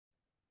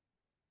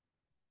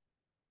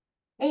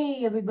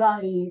Hey,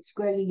 everybody, it's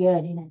Greg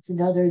again, and it's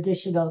another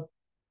edition of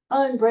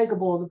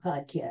Unbreakable, the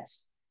podcast.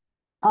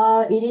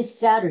 It is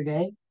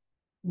Saturday,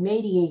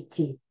 May the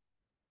 18th.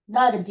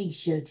 Not a big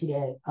show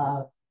today.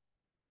 We're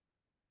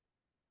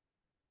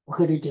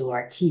going to do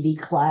our TV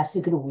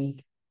classic of the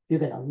week.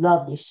 You're going to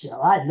love this show.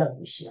 I love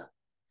this show.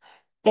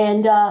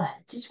 And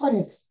just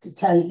wanted to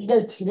tell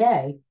you,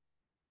 today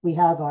we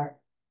have our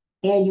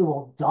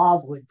annual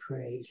Dogwood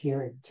parade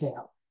here in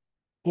town.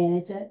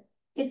 And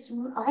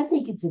I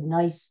think it's a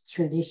nice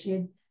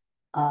tradition.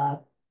 Uh,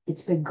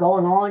 it's been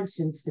going on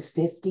since the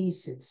 50s,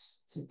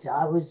 since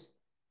I was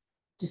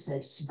just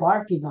a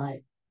spark in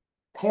my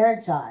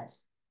parents' eyes.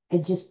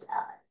 And just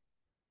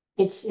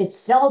it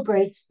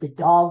celebrates the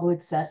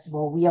Dogwood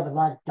Festival. We have a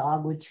lot of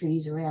dogwood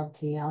trees around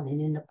town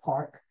and in the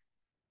park.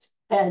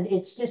 And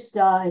it's just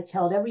it's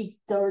held every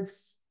third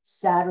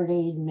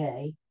Saturday in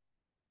May.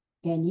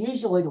 And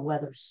usually the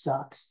weather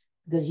sucks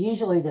because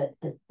usually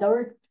the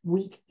third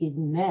week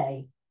in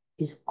May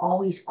is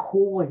always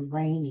cool and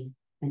rainy.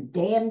 And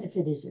damned if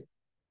it isn't.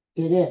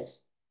 It is.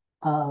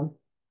 Um,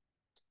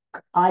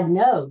 I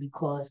know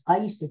because I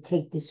used to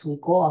take this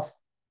week off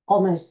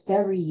almost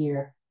every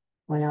year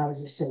when I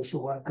was a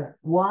social worker.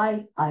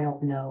 Why? I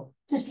don't know.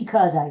 Just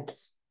because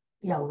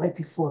right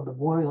before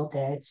Memorial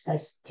Day, it's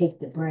nice to take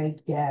the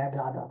break there,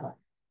 blah, blah, blah.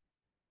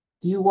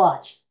 You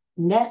watch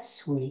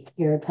next week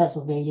here in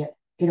Pennsylvania,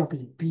 it'll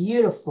be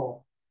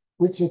beautiful,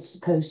 which it's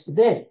supposed to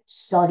be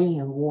sunny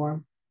and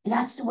warm. And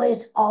that's the way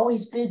it's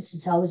always been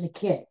since I was a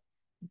kid.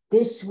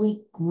 This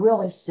week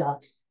really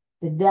sucks.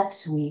 The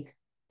next week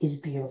is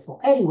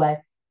beautiful. Anyway,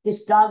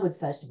 this Dogwood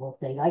Festival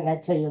thing, I got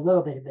to tell you a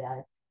little bit about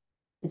it.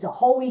 It's a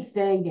whole week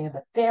thing. They have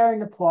a fair in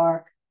the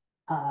park,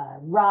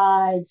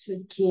 rides for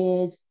the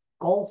kids,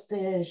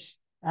 goldfish,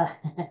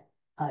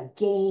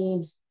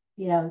 games,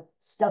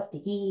 stuff to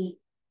eat,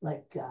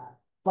 like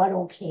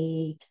funnel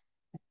cake,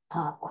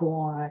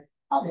 popcorn,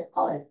 all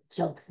that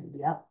junk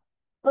food,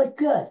 but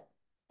good.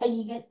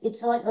 And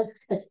it's like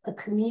a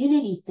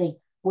community thing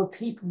where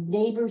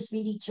neighbors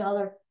meet each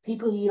other,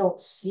 people you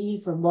don't see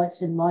for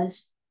months and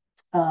months,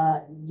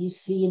 you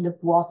see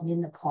walking in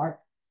the park.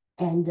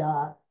 And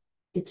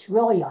it's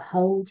really a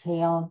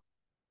hometown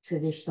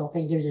traditional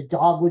thing. There's a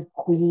Dogwood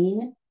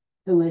Queen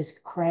who is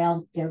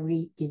crowned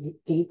in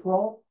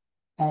April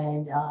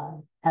and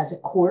has a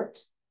court.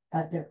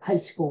 They're high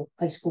school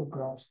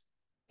girls.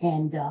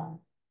 And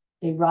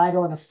they ride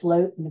on a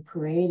float in the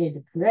parade, and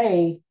the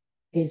parade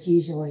is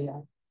usually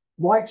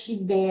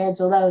marching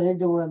bands, although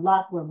there were a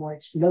lot more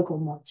local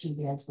marching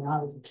bands when I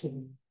was a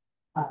kid.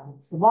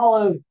 From all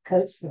over the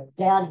coast, from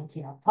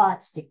Downingtown,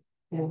 Potsdam,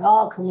 they would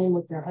all come in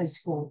with their high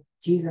school,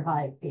 junior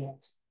high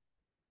bands.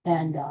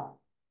 And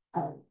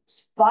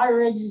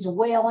fire engines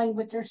wailing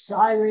with their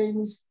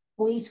sirens,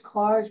 police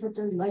cars with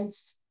their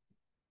lights,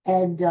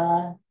 and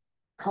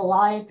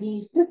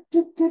calliopes,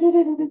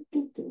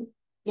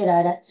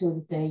 that sort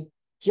of thing.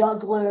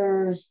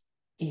 Jugglers,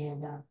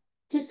 and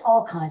just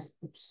all kinds of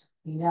groups.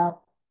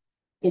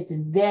 It's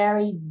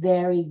very,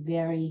 very,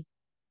 very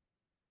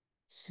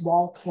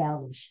small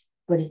townish,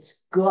 but it's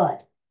good.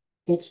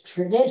 It's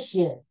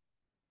tradition,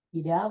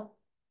 and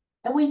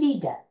we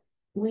need that.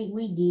 We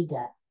need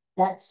that.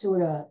 That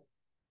sort of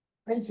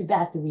brings it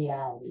back to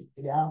reality.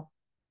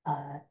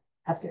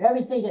 After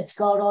everything that's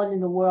going on in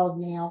the world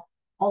now,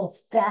 all the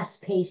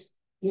fast-paced,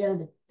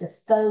 the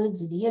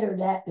phones and the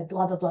internet and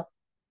blah, blah, blah.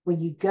 When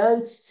you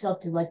go to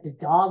something like the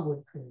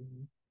Dogwood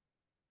Parade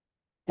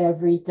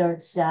every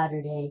third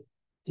Saturday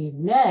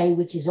in May,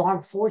 which is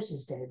Armed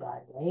Forces Day,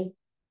 by the way.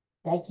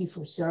 Thank you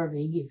for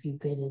serving if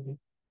you've been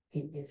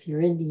if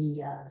you're in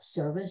the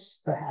service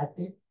or have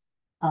been.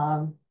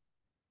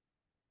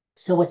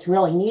 So what's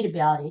really neat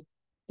about it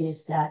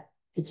is that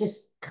it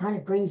just kind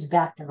of brings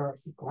back to earth.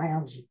 It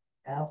grounds you,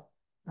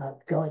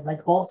 going like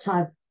all the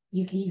time.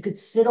 You could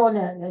sit on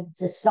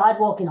a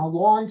sidewalk in a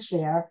lawn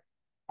chair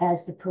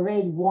as the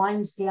parade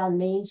winds down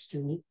Main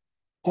Street,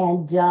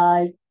 and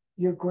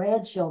your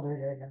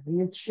grandchildren are there,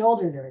 your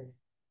children are there.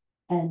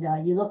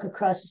 And you look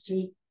across the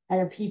street and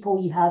there are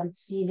people you haven't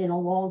seen in a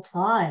long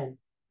time,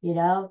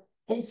 And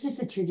it's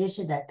just a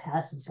tradition that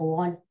passes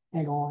on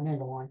and on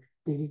and on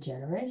through the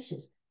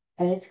generations.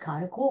 And it's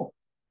kind of cool.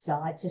 So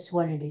I just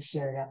wanted to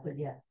share that with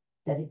you,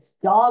 that it's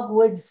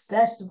Dogwood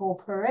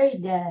Festival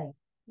Parade Day.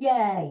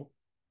 Yay.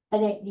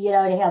 And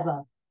they have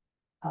a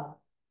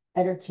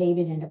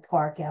entertainment in the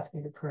park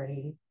after the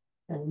parade.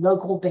 The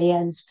local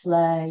bands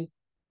play.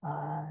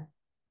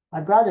 My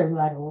brother,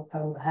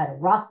 who had a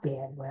rock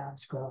band when I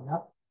was growing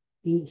up,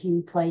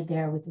 he played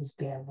there with his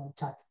band one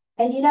time.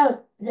 And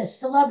the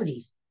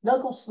celebrities,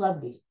 local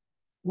celebrities.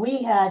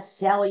 We had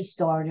Sally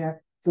Star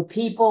there. For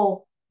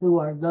people who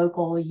are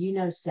local,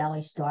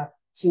 Sally Star.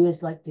 She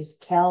was like this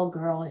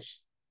cowgirlish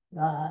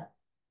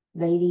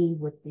lady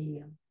with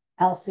the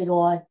outfit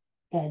on,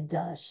 and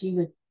she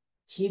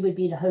would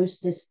be the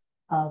hostess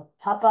of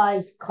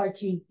Popeye's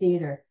Cartoon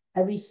Theater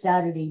every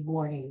Saturday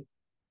morning.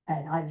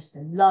 And I used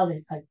to love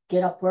it. I'd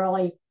get up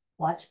early,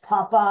 watch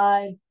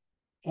Popeye,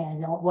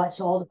 and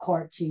watch all the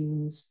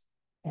cartoons.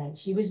 And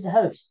she was the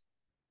host.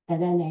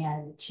 And then they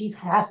had the Chief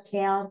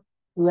Halftown,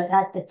 who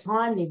at the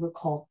time they were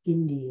called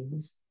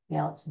Indians.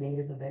 Now it's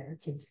Native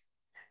Americans,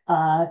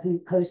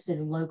 who hosted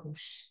a local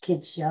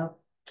kids show.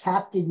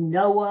 Captain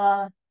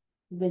Noah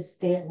was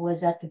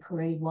at the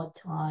parade one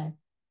time.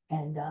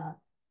 And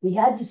we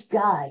had this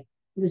guy,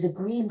 he was a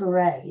Green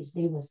Beret. His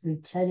name was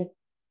Lieutenant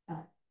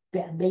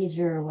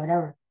Major or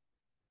whatever,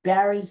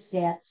 Barry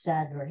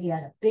Sadler. He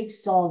had a big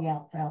song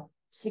out about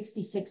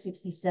 66,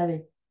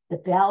 67, The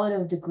Ballad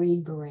of the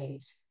Green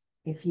Berets.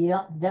 If you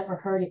never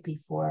heard it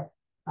before,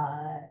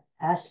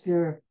 ask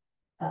your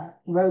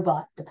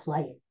robot to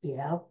play it, you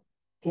know.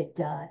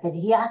 And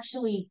he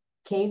actually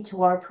came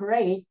to our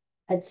parade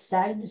and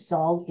sang the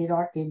song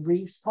in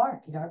Reeves Park,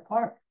 in our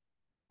park,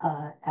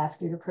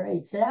 after the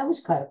parade. So that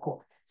was kind of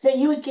cool. So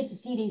you would get to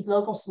see these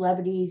local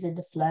celebrities in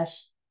the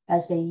flesh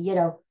as they,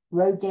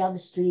 rode down the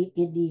street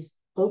in these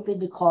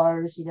open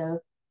cars,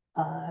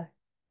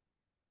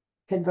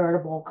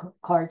 convertible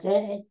cars,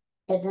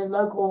 and the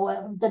local,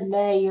 the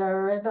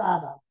mayor, and blah,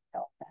 blah,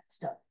 all that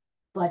stuff.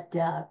 But,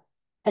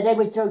 and they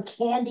would throw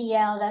candy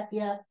out at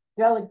you,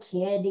 throwing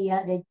candy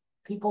out, and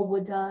people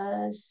would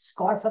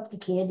scarf up the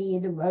candy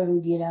in the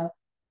road,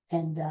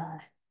 and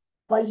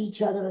fight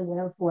each other,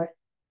 for it.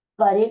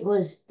 But it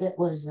was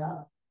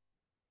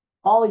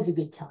always a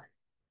good time,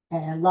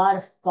 and a lot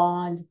of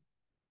fond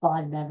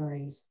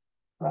memories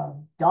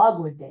from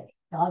Dogwood Day.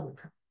 Dogwood.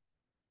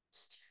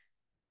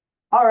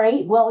 All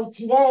right. Well,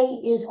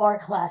 today is our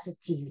classic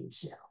TV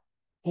show,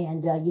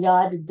 and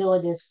I've been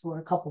doing this for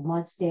a couple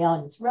months now,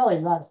 and it's really a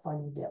lot of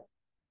fun to do.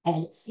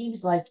 And it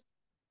seems like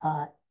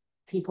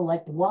people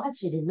like to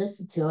watch it and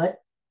listen to it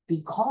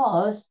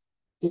because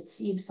it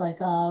seems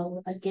like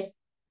I get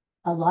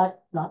a lot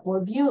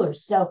more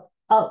viewers. So,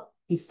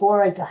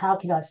 before I go, how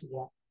can I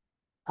forget?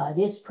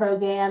 This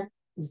program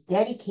is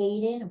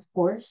dedicated, of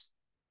course,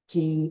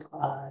 to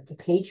the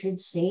patron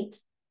saint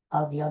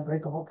of the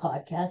Unbreakable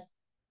podcast,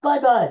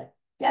 Bud.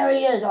 There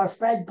he is, our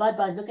friend Bud.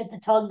 Look at the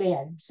tongue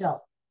man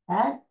himself.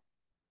 Huh?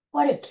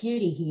 What a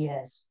cutie he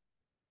is.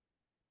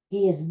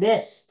 He is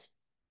missed,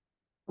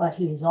 but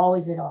he is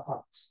always in our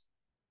hearts.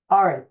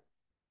 All right.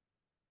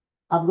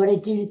 I'm going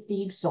to do the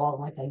theme song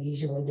like I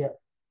usually do.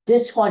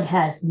 This one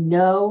has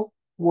no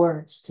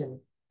words to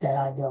it that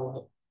I know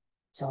of.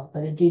 So I'm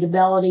going to do the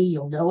melody.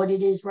 You'll know what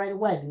it is right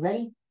away. You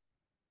ready?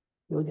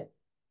 Here we go.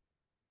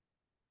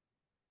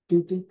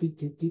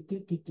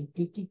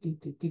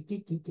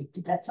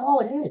 That's all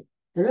it is.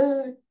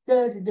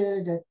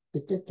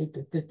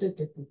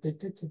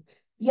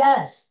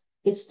 Yes,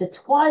 it's the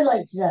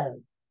Twilight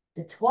Zone.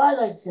 The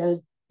Twilight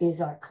Zone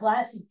is our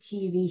classic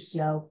TV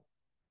show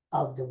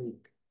of the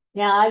week.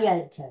 Now, I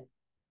gotta tell you,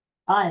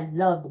 I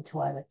love the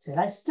Twilight Zone.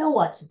 I still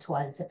watch the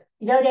Twilight Zone.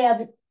 They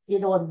have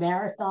it on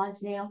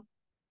marathons now.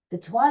 The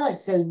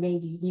Twilight Zone may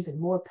be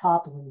even more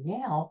popular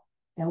now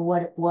than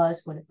what it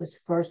was when it was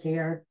first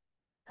aired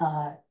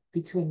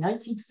between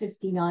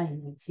 1959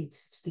 and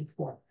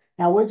 1964.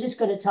 Now, we're just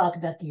going to talk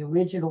about the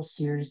original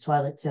series,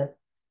 Twilight Zone.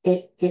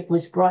 It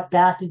was brought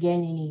back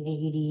again in the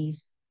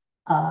 80s.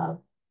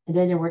 And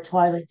then there were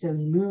Twilight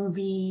Zone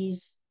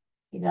movies,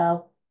 and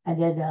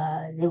then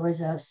there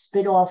was a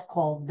spinoff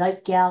called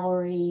Night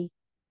Gallery.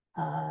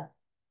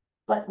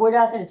 But we're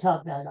not going to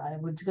talk about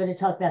that. We're going to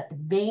talk about the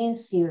main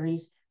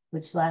series,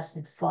 which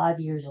lasted 5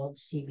 years on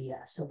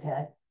CBS,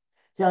 okay?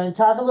 So I'm going to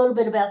talk a little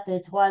bit about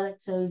the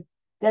Twilight Zone.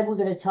 Then we're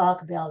going to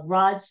talk about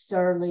Rod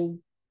Serling,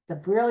 the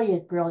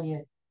brilliant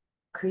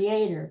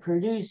creator,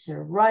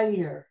 producer,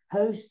 writer,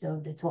 host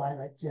of the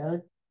Twilight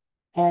Zone.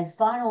 And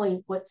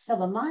finally, what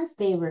some of my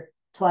favorite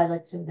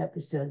Twilight Zone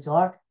episodes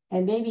are,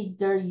 and maybe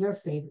they're your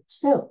favorites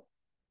too.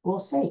 We'll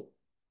see.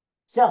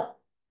 So,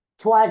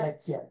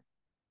 Twilight Zone.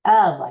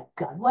 Oh my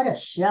God, what a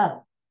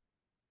show.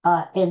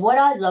 And what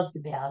I loved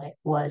about it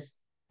was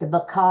the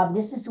macabre,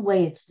 this is the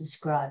way it's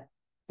described,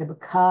 the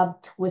macabre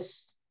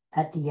twist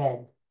at the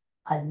end.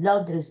 I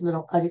love those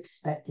little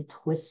unexpected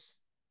twists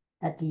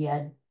at the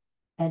end.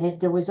 And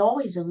there was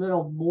always a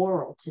little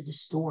moral to the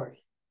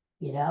story,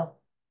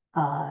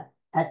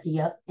 at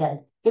the end.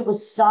 It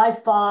was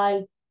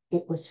sci-fi,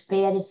 it was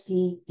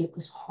fantasy, it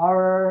was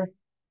horror,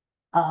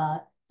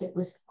 it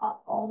was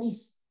all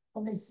these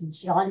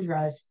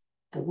genres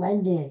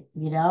blended,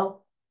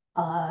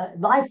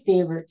 My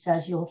favorites,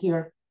 as you'll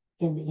hear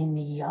in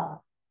the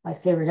my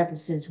favorite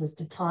episodes was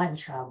the time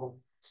travel,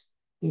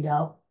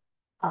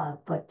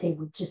 but they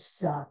were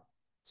just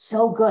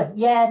so good.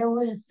 Yeah, there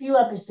were a few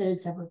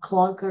episodes that were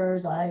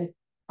clunkers.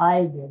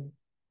 I did,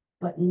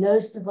 but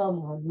most of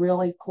them were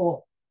really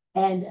cool.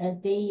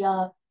 And they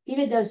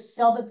even though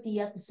some of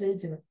the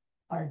episodes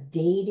are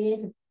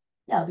dated,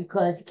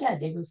 because again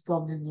they were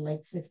filmed in the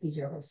late 50s,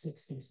 early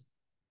 60s.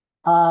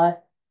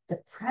 The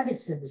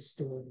premise of the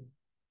story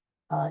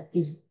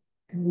is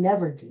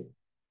never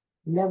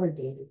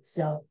dated.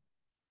 So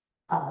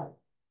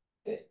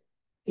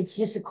it's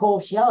just a cool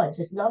show. I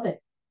just love it.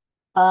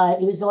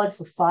 It was on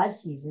for 5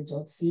 seasons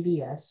on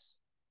CBS.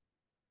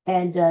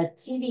 And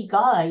TV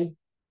Guide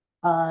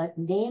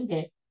named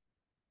it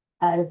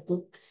out of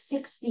the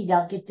 60,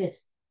 now get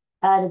this,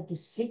 out of the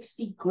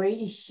 60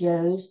 greatest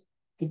shows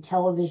in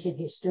television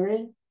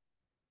history.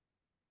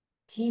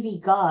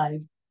 TV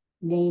Guide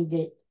named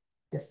it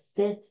the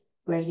fifth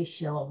greatest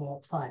show of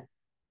all time.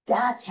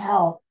 That's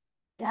how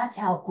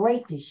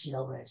great this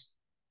show is.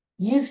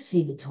 You've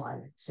seen the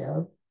Twilight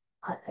Zone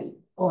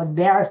on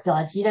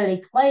marathons.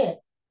 They play it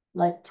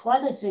like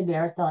Twilight Zone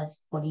marathons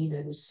on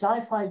either the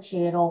Sci-Fi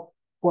Channel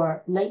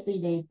or lately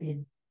they've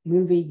been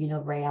moving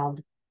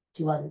around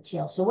to other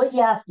channels. So what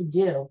you have to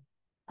do,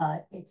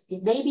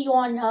 it may be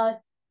on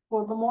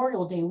for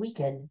Memorial Day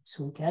weekend this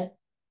weekend.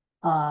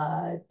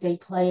 They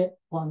play it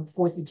on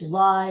 4th of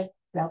July,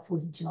 about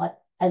 4th of July,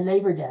 and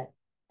Labor Day,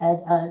 and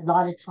a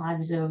lot of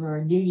times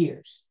over New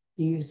Year's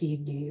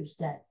Eve, New Year's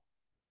Day.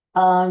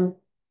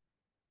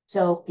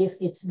 So if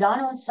it's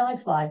not on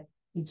Sci-Fi,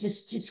 you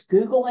just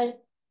Google it,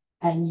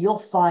 and you'll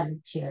find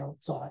the channel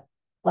it's on.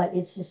 But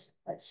it's just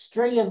a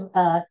string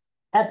of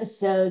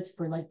episodes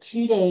for like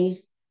 2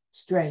 days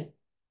straight,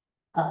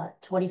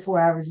 24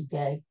 hours a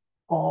day,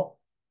 all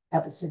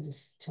episodes of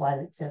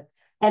Twilight Zone.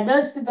 And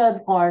most of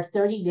them are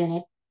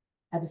 30-minute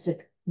episodes.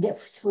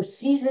 For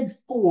season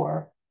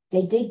 4,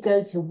 they did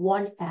go to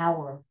 1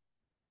 hour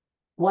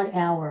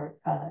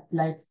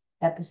length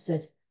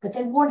episodes, but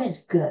they weren't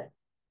as good.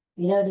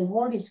 They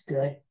weren't as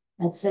good.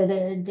 And so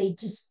they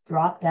just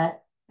dropped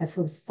that. And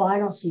for the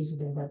final season,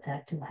 they went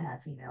back to a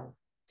half an hour.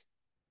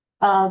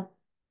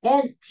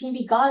 And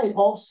TV Guide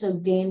also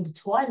named the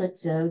Twilight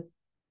Zone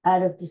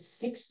out of the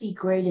 60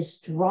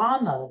 greatest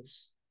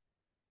dramas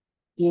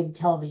in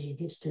television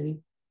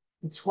history.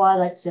 The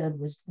Twilight Zone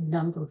was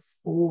number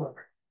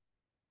 4.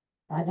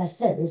 Like I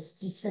said, it's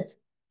just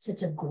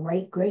such a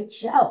great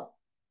show.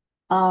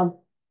 The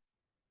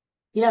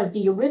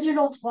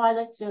original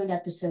Twilight Zone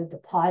episode, the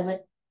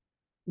pilot,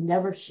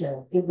 never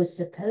showed. It was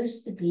a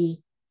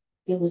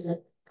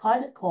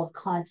pilot called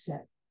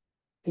Concept.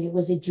 And it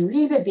was a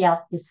dream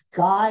about this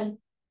guy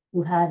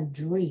who had a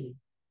dream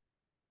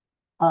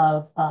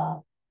of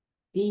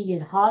being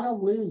in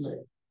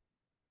Honolulu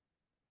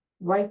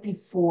right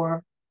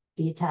before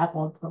the attack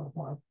on Pearl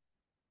Harbor.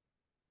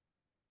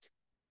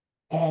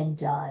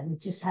 And it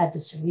just had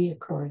this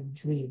reoccurring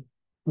dream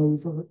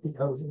over and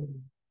over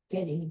and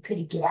he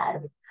couldn't get out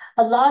of it.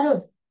 A lot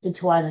of the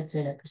Twilight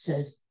Zone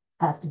episodes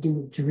have to do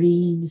with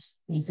dreams.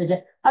 Things like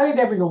that. I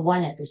remember the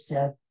one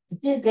episode.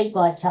 It didn't make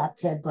my top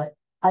 10, but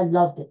I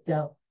loved it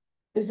though.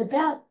 It was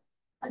about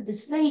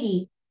this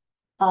lady.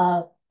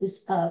 It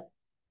was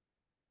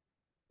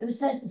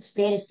like this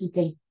fantasy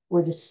thing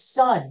where the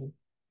sun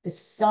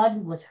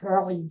was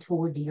hurling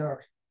toward the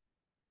earth,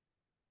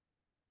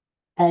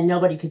 and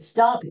nobody could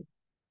stop it.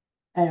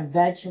 And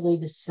eventually,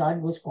 the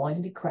sun was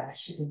going to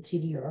crash into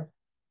the earth,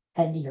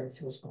 and the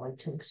earth was going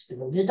to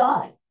explode and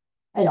die,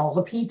 and all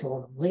the people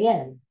on the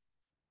land.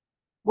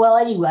 Well,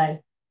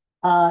 anyway,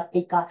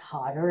 it got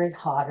hotter and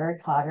hotter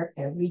and hotter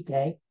every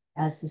day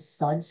as the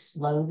sun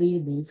slowly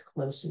moved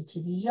closer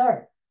to the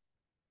earth.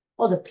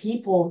 Well, the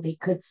people, they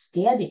couldn't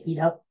stand it, they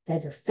had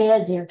their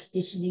fans, air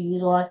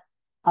conditioning on,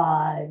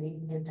 they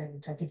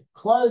took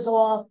clothes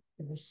off,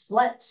 they were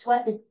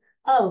sweating.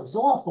 Oh, it was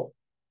awful.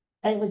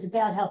 And it was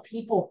about how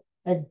people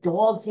and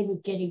dogs, they were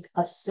getting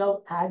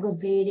so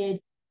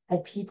aggravated,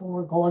 and people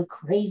were going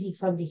crazy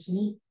from the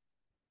heat,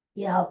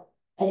 and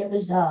it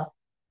was,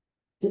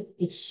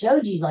 it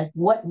showed you like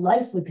what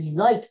life would be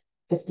like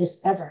if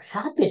this ever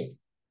happened,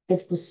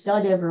 if the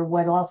sun ever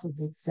went off of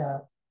its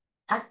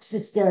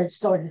axis there and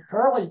started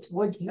hurling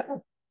toward the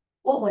earth.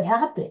 What would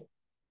happen?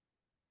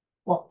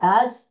 Well,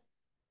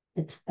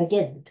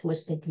 again, the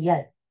twist at the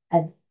end,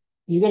 and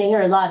you're going to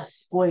hear a lot of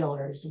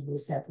spoilers in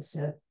this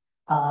episode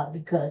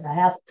because I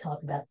have to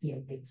talk about the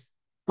endings.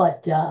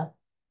 But so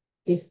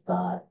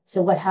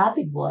what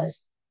happened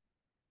was,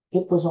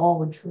 it was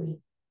all a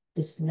dream.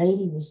 This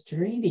lady was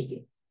dreaming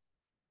it.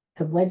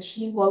 And when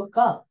she woke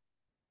up,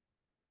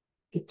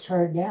 it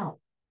turned out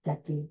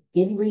that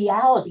in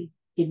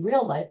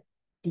real life,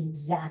 the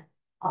exact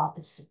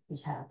opposite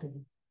was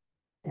happening.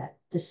 That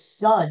the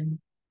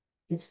sun,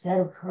 instead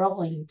of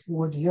hurling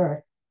toward the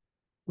earth,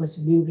 was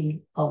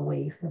moving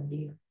away from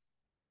the earth.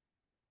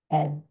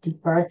 And the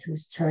earth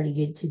was turning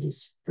into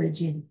this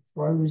frigid,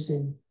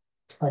 frozen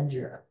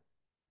tundra.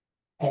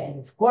 And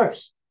of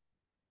course,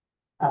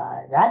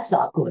 that's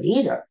not good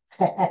either.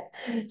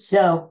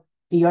 So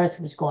the earth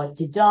was going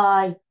to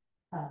die.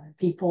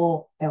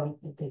 People,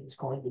 everything was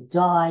going to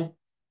die.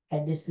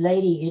 And this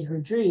lady in her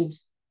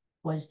dreams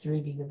was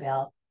dreaming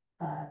about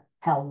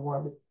how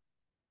warm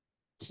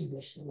she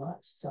wished it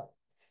was. So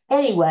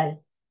anyway,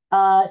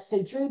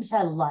 so dreams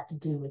had a lot to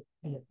do with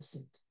the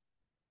episode.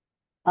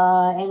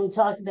 And we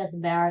talked about the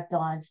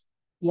marathons.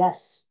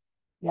 Yes,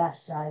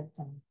 I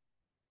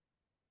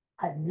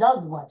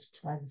love watching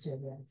Twilight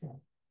Zone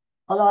marathon.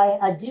 Although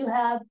I do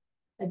have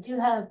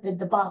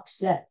the box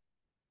set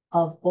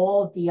of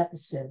all of the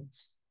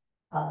episodes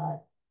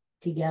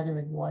together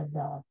in one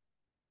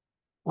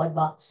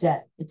box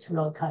set. It's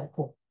really kind of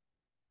cool.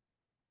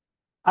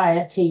 All right,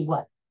 I'll tell you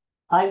what.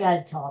 I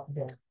got to talk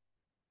about it.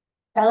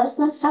 Now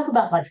let's talk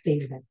about my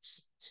favorite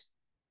episodes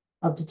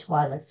of the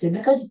Twilight Zone,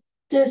 because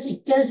there's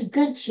a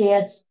good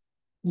chance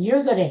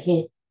you're going to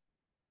hit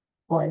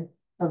on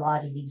a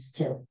lot of these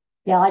too.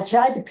 Now, I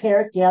tried to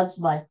pare it down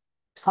to my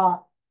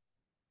top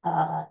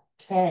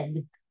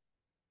 10,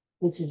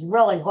 which is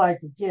really hard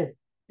to do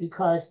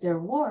because there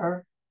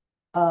were,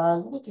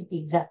 let me get the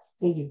exact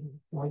figure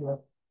for you.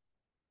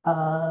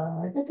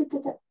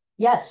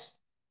 Yes,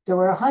 there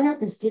were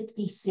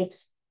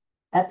 156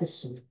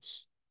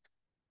 episodes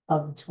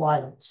of the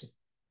Twilight Zone.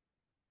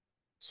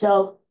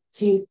 So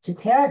to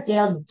pare it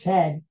down to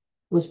 10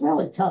 was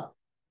really tough,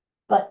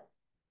 but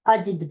I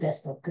did the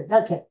best I could.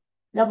 Okay,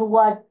 number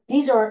one,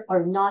 these are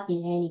not in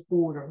any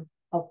order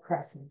of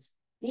preference.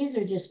 These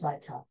are just my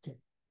top 10.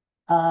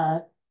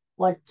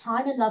 What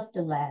Time Enough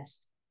to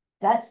Last.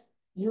 That's,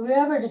 you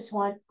remember this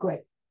one?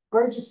 Great.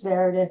 Burgess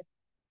Meredith.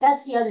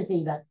 That's the other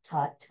thing about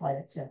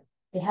Twilight Zone.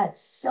 It had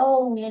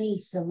so many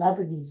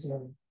celebrities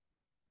in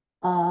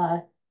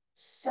it.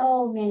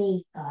 So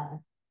many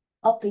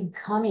up and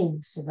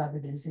coming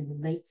celebrities in the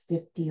late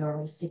 50s,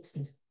 early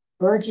 60s.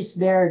 Burgess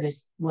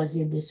Meredith was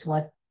in this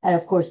one. And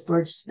of course,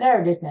 Burgess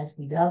Meredith, as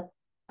we know,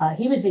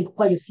 he was in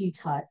quite a few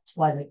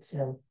Twilight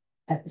Zone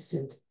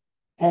episodes.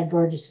 And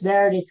Burgess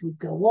Meredith would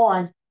go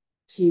on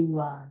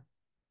to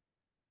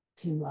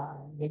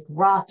Nick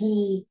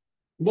Rocky,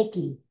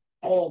 Nicky,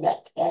 and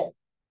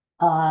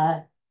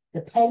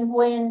the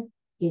Penguin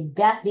in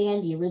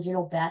Batman, the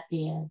original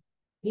Batman.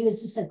 He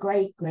was just a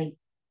great, great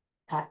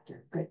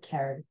actor, great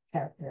character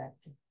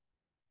actor.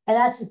 And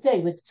that's the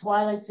thing with the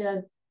Twilight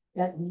Zone.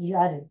 You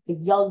had a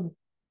young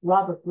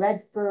Robert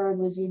Redford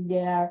was in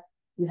there.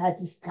 You had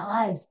these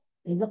guys,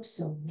 they looked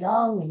so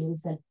young, and it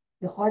was like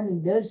you hardly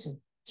noticed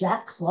them.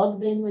 Jack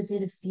Klugman was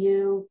in a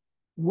few.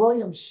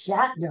 William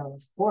Shatner,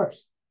 of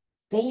course,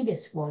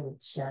 famous William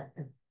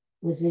Shatner,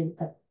 was in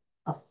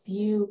a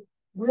few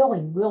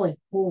really, really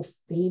cool,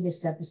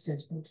 famous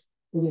episodes, which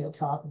we're going to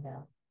talk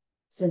about.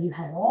 So you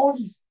had all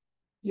these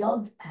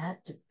young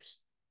actors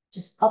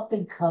just up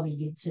and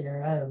coming into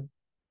their own.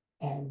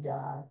 And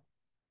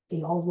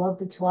they all loved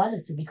the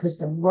Twilight Zone because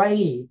the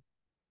writing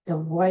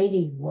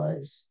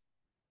was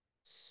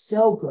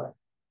so good.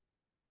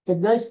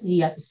 And most of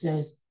the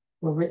episodes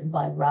were written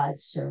by Rod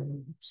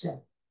Serling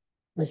himself,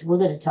 which we're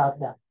going to talk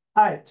about.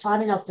 All right,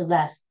 Time Enough to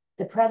Last.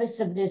 The premise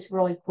of this,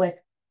 really quick,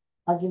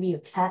 I'll give you a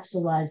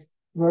capsulized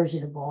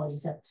version of all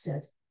these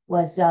episodes,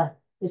 was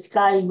this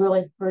guy,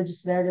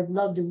 Burgess Meredith,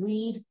 loved to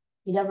read.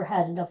 He never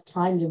had enough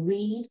time to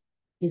read.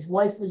 His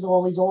wife was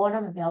always on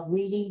him about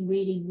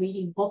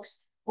reading books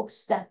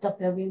stacked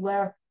up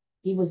everywhere.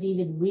 He was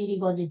even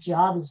reading on the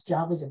job. His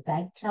job was a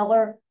bank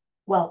teller.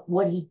 Well,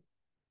 what he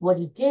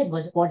did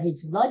was on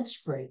his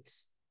lunch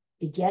breaks,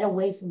 to get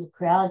away from the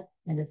crowd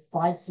and to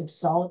find some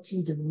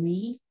solitude to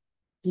read,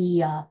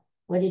 he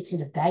went into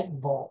the bank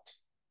vault,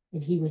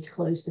 and he would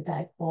close the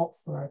bank vault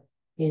for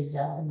his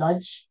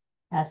lunch,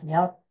 half an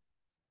hour,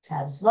 to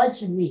have his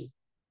lunch and read.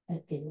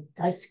 And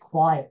nice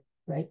quiet,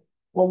 right?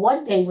 Well,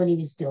 one day when he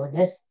was doing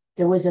this,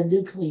 there was a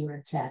nuclear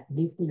attack,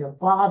 nuclear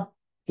bomb.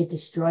 It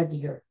destroyed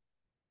the Earth,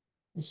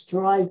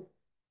 destroyed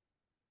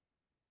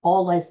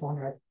all life on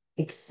Earth,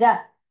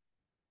 except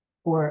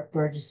for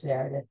Burgess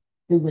Meredith,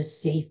 who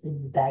was safe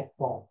in the bank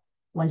vault.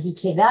 When he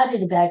came out of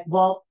the bank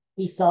vault,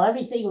 he saw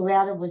everything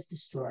around him was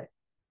destroyed.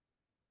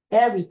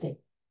 Everything.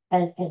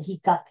 And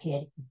he got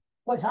panicked. Of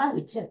course, I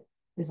would too.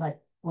 It's like,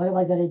 what am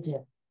I going to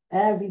do?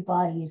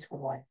 Everybody is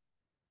gone.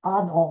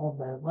 I'm all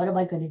alone. What am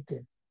I going to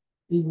do?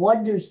 He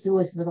wanders through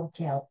his little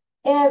town.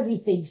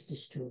 Everything's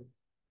destroyed.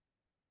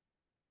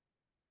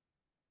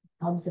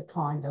 Comes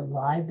upon the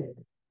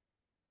library.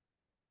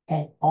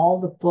 And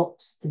all the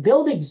books, the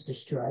building's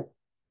destroyed,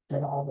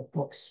 but all the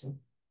books,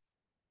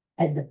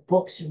 and the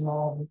books are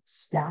all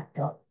stacked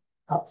up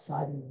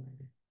outside of the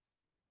window.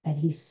 And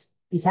he's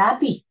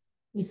happy.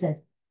 He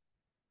says,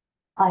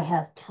 I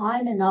have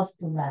time enough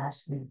to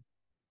last me.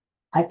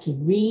 I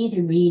can read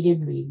and read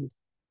and read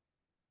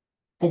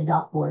and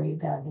not worry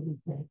about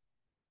anything.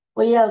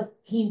 Well,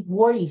 he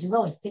wore these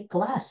really thick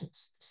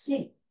glasses to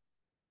see.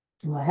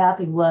 And what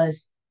happened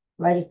was,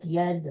 right at the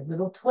end, the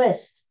little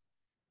twist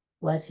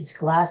was his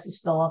glasses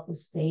fell off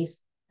his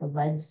face, the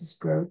lenses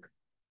broke,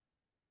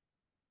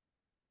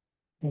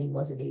 and he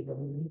wasn't able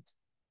to read.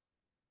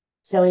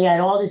 So he had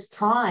all this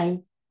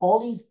time, all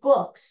these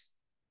books,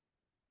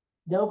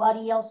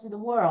 nobody else in the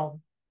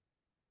world,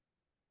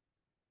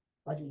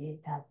 but he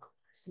didn't have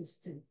glasses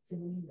to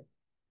read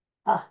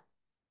them.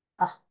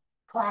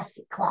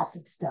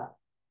 Classic stuff.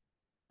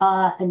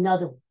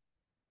 Another one.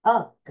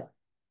 Oh, God.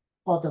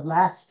 Called The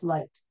Last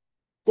Flight.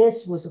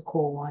 This was a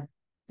cool one.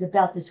 It's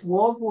about this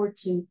World War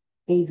II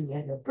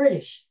aviator,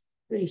 British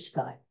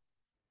guy,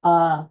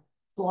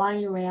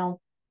 flying around,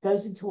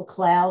 goes into a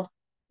cloud,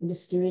 a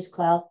mysterious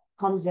cloud,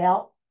 comes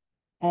out,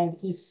 and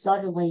he's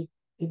suddenly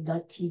in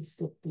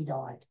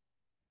 1959.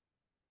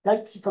 From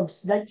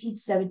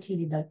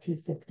 1917 to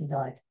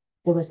 1959.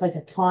 There was like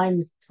a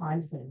time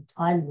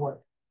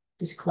warp,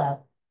 this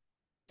cloud.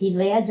 He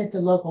lands at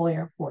the local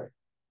airport.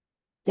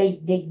 The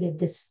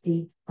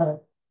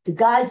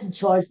guys in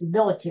charge, the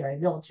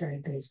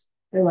military base,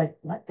 they're like,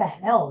 what the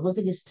hell? Look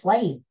at this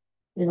plane.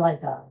 It's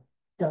like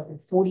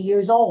 40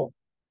 years old,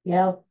 you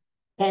know?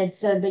 And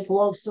so to make a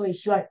long story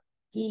short,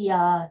 they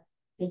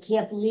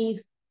can't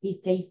believe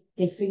they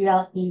figured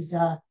out he's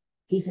a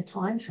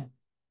time traveler.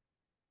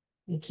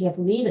 They can't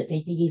believe it. They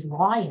think he's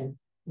lying.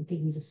 They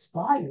think he's a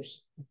spy or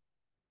something.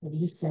 And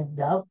he said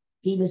no.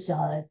 He was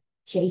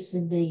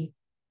chasing the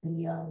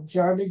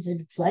Germans in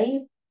the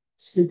plane,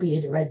 Snoopy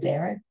and the Red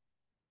Baron,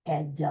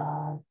 and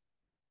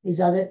his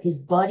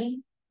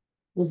buddy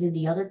was in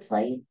the other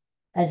plane,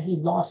 and he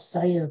lost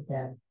sight of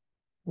them.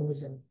 It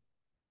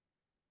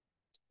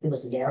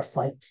was an air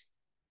fight,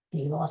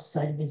 and he lost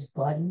sight of his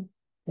buddy,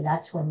 and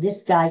that's when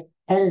this guy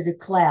entered the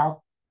cloud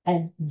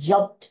and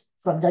jumped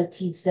from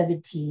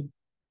 1917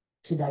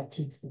 to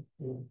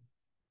 1915.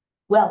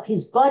 Well,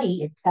 his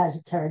buddy, as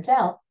it turns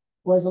out,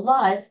 was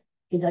alive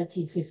in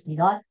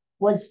 1959,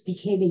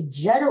 became a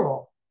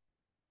general.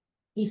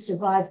 He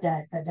survived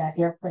that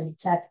airplane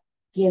attack,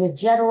 became a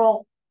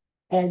general,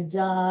 and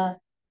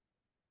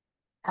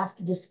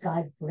after this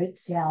guy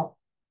breaks out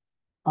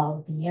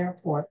of the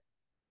airport,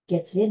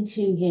 gets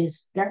into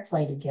his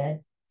airplane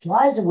again,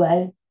 flies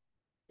away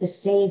to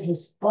save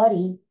his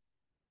buddy,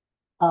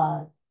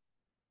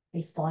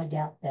 they find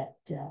out that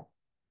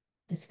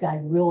this guy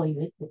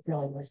really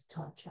was a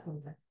time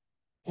traveler.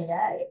 And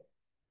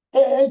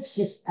it's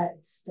just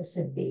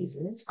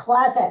amazing. It's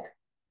classic.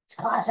 It's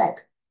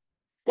classic.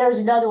 There's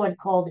another one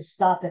called The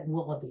Stop at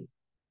Willoughby,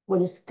 where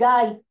this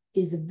guy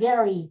is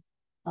very,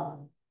 a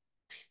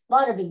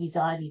lot of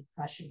anxiety,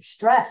 pressure,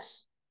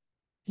 stress.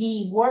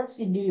 He works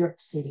in New York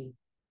City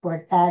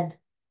for an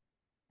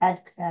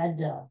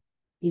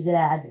he's an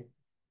admin.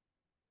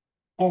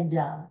 And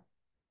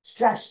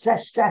stress.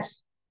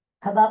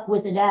 Come up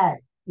with an ad.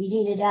 We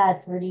need an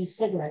ad for an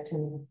e-cigarette.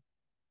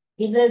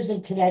 He lives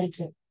in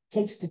Connecticut,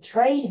 takes the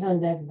train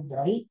home every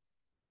night,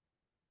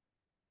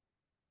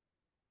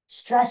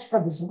 stressed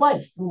from his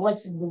wife, who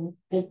wants him to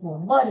make more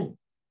money.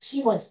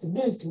 She wants to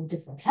move to a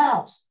different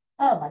house.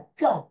 Oh my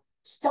God,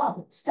 stop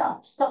it,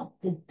 stop.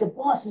 The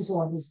boss is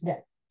on his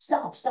neck.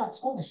 Stop,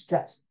 all the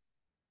stress.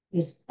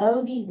 His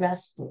only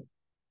respite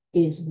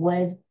is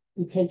when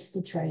he takes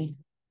the train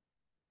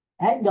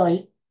at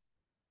night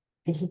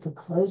and he can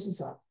close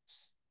his eyes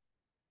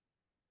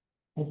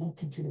and he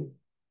can dream.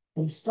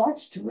 And he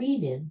starts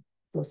dreaming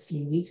for a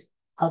few weeks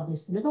of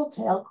this little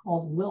town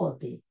called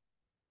Willoughby.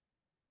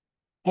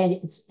 And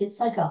it's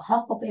like a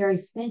Huckleberry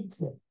Finn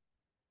thing.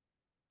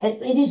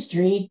 And in his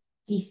dream,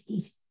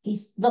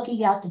 he's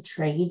looking out the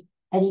train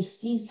and he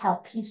sees how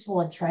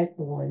peaceful and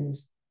tranquil it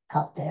is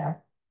out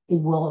there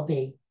in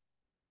Willoughby.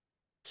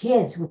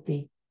 Kids with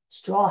the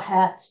straw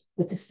hats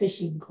with the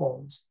fishing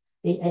poles,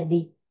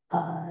 a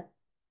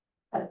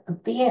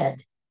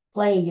band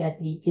playing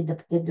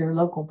in their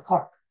local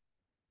park,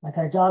 like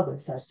our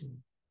Dogwood Festival.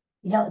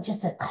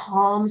 Just a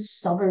calm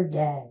summer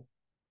day.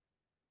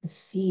 The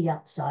seat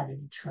outside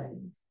of the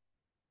train.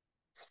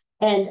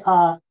 And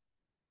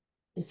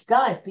this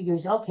guy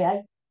figures,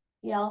 okay,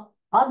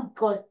 I'm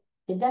going,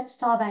 the next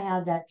time I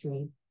have that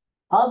dream,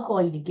 I'm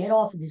going to get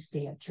off of this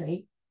damn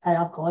train and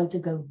I'm going to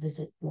go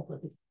visit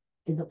Willoughby.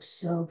 It looks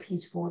so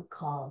peaceful and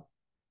calm.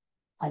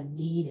 I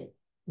need it.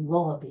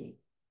 Willoughby.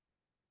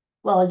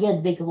 Well, again,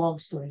 to make a long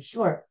story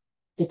short,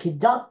 the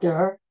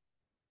conductor,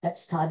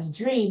 next time he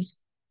dreams,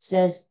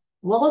 says,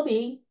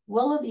 Willoughby,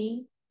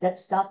 that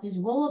stop is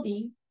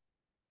Willoughby.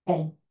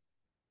 And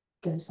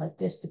goes like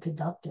this, the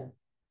conductor.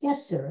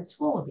 Yes, sir, it's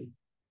Willoughby.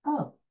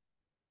 Oh.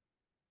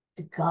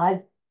 The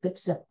guy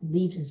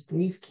leaves his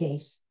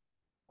briefcase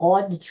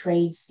on the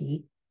train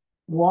seat,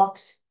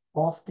 walks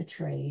off the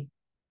train.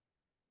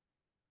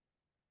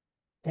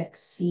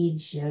 Next scene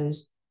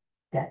shows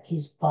that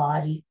his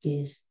body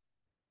is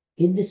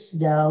in the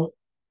snow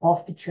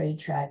off the train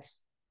tracks.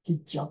 He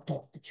jumped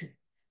off the train.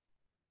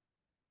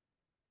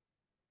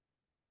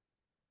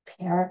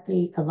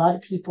 Apparently, a lot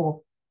of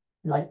people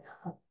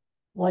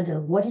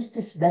wonder, what is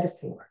this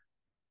metaphor?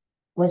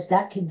 Was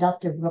that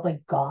conductor really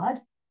God?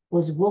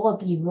 Was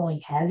Willoughby really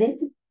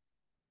heaven?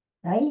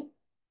 Right?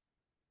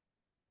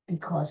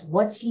 Because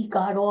once he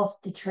got off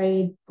the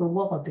train for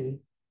Willoughby,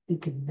 he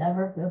could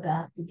never go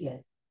back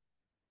again.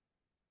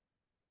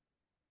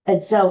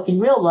 And so in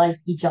real life,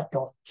 he jumped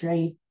off the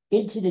train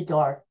into the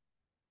dark,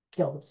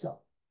 killed himself.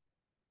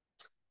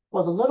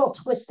 Well, the little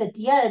twist at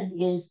the end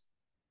is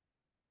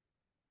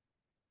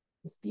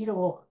the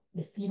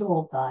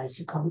funeral guys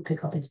who come and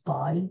pick up his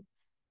body,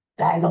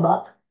 bag him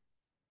up.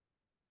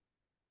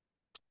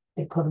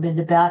 They put him in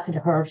the back of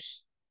the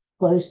hearse,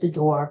 close the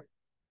door,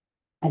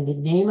 and the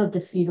name of the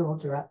funeral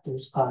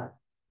directors are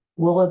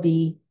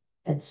Willoughby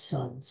and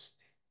Sons.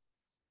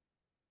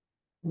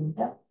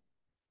 Yeah.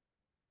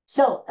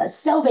 So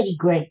many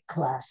great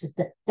classics.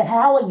 The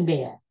Howling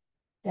Man,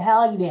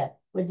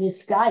 with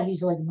this guy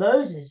who's like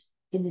Moses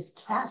in this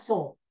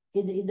castle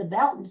in the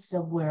mountains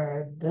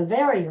somewhere,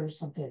 Bavaria or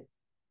something.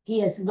 He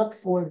has looked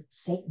for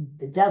Satan,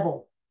 the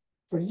devil,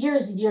 for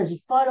years and years.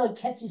 He finally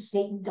catches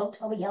Satan. Don't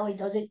tell me how he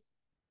does it.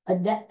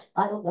 Annette,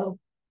 I don't know,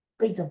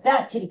 brings him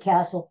back to the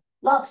castle,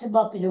 locks him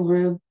up in a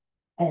room,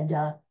 and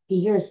he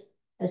hears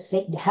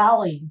Satan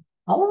howling,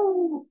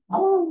 oh,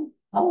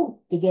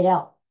 to get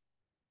out.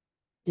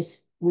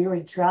 This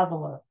weary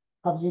traveler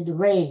comes in the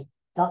rain,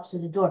 knocks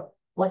on the door,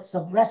 wants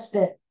some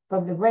respite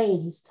from the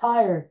rain. He's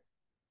tired.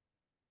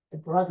 The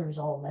brothers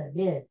all let him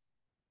in.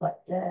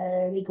 But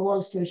make a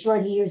long story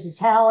short, he hears his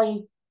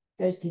howling,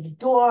 goes to the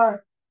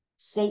door.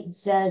 Satan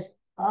says,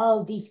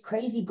 "Oh, these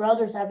crazy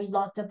brothers have me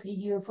locked up in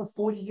here for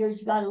 40 years.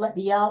 You got to let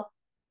me out."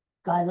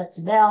 Guy lets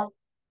him out.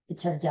 It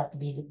turns out to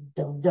be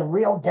the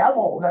real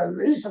devil, the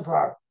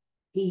Lucifer.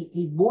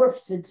 He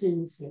morphs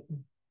into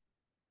Satan.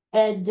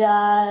 And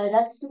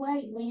that's the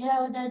way,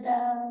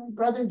 that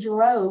Brother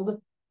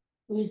Jerome,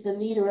 who's the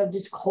leader of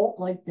this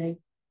cult-like thing,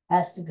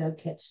 has to go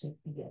catch Satan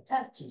again.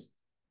 That's just,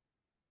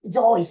 it's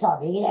always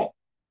something, isn't it?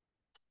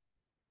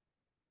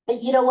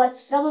 But you know what?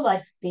 Some of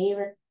my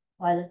favorite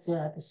Twilight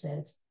Zone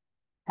episodes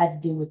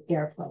had to do with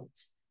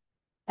airplanes.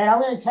 And I'm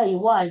going to tell you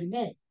why in a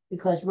minute,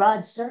 because Rod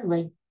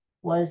Serling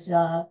was,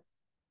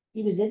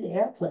 he was in the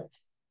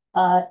airplanes.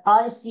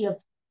 Odyssey of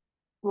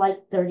Flight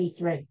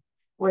 33,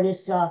 where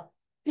this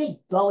big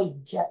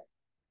Boeing jet,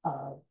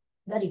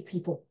 many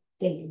people,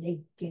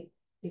 they get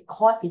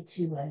caught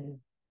into a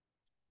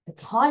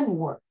time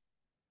warp,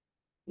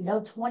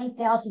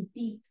 20,000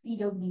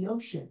 feet over the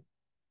ocean.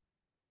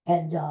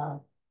 And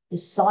the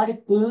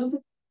sonic boom,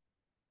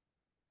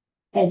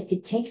 and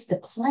it takes the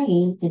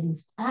plane and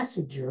its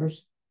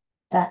passengers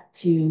back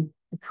to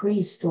the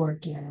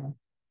prehistoric era.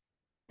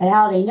 And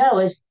how they know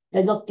is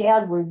they look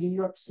down where New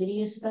York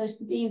City is supposed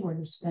to be, where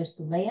they're supposed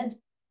to land.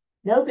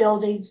 No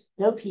buildings,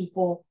 no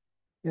people.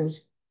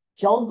 There's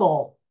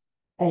jungle.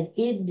 And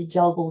in the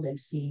jungle, they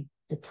see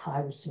the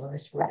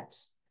Tyrannosaurus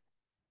Rex.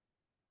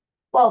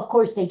 Well, of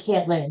course, they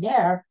can't land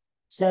there.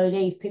 So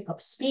they pick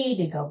up speed,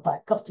 they go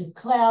back up to the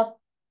cloud,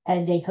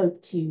 and they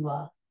hope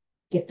to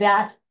get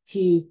back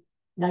to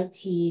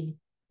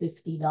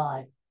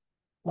 1959.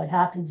 What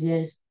happens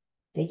is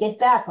they get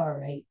back all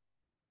right.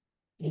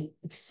 They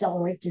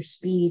accelerate their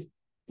speed.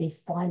 They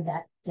find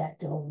that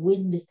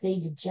wind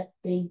thing, the jet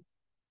thing,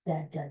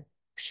 that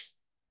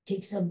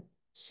takes them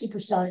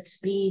supersonic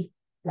speed,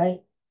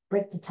 right?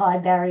 Break the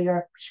time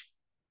barrier.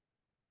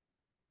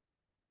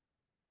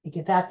 They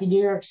get back to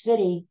New York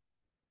City.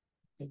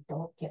 They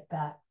don't get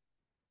back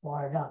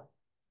far enough.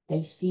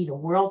 They see the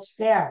World's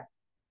Fair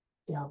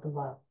down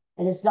below.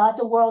 And it's not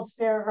the World's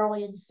Fair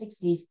early in the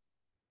 60s.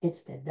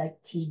 It's the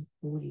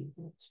 1940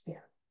 World's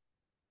Fair.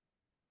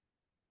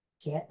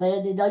 Can't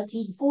land in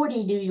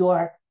 1940 New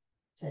York.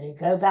 So they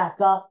go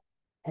back up,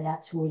 and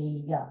that's where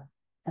the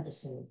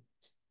episode is.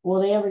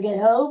 Will they ever get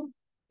home?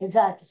 In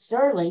fact,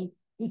 Serling,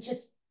 he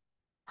just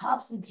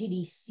hops into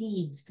these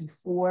scenes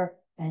before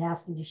and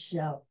after the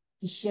show.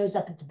 He shows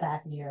up at the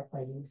back of the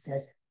airplane and he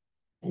says,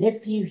 "And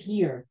if you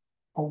hear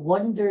a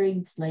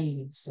wandering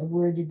plane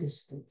somewhere in the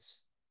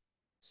distance,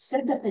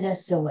 send up an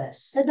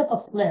SOS, send up a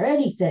flare,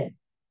 anything.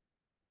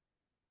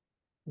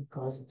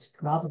 Because it's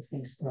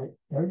probably Flight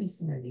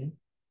 33.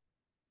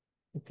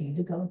 Okay,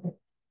 to go."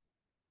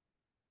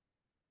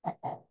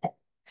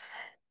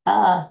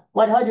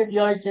 100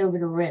 yards over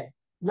the rim.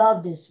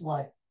 Love this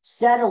one.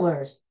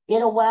 Settlers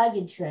in a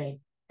wagon train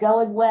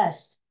going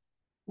west.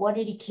 One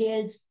of the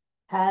kids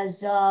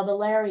has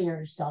malaria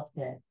or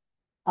something.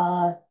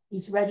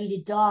 He's ready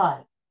to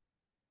die.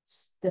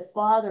 The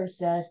father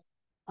says,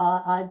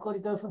 "I'm going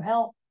to go for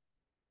help."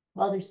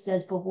 Mother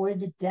says, "But we're in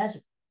the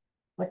desert.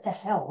 What the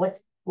hell?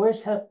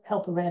 Where's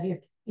help around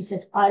here?" He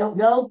says, "I don't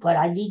know, but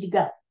I need to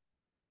go."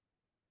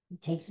 He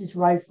takes his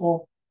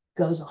rifle,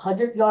 goes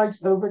 100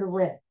 yards over the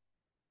rim,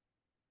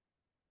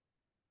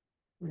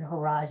 where the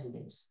horizon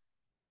is.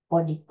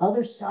 On the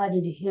other side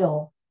of the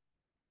hill,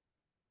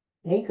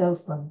 they go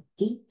from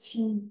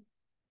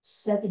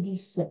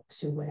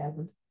 1876 or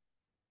whatever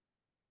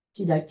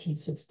to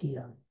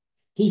 1959.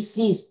 He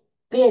sees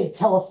big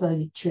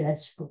telephone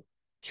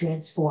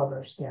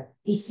transformers there.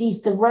 He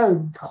sees the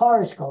road,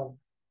 cars going.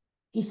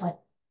 He's like,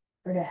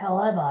 "Where the hell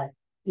am I?"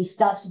 He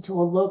stops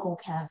into a local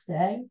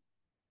cafe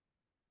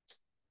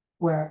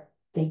where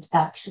they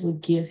actually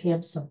give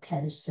him some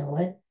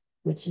penicillin,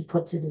 which he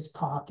puts in his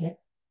pocket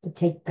to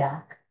take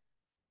back.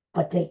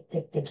 But they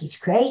think he's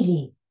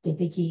crazy. They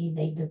think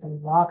they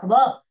lock him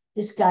up.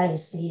 This guy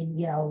is saying,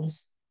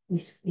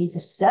 he's a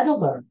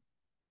settler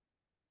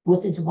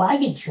with his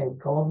wagon train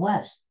going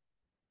west.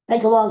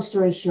 Make a long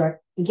story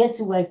short, he gets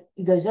away.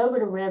 He goes over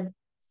the rim,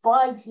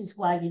 finds his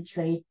wagon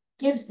train,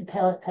 gives the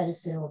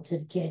penicillin to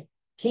the kid.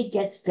 Kid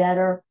gets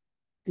better,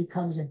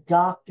 becomes a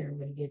doctor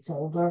when he gets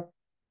older.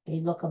 They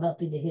look him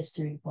up in the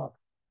history book,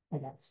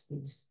 and that's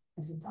he's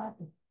a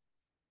doctor.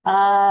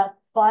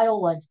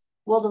 Final ones.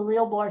 Will the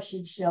real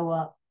Martians show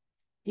up?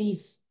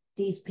 These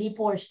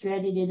people are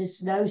stranded in a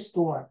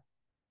snowstorm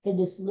in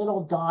this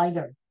little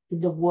diner in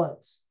the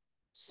woods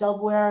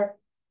somewhere.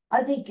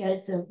 I think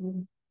it's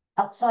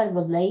outside of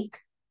a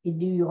lake in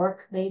New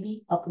York,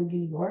 maybe upper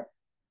New York.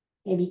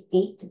 Maybe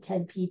 8 to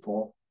 10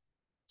 people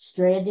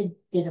stranded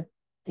in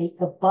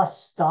a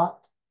bus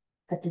stopped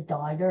at the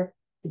diner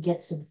to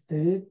get some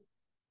food,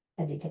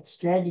 and they get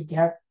stranded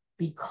there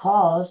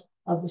because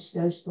of the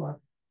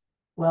snowstorm.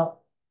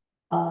 Well,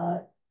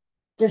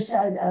 there's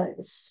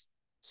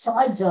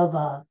signs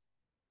of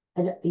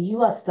a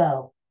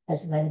UFO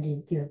has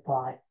landed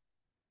nearby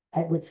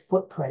and with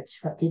footprints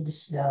from in the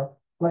snow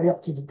right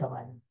up to the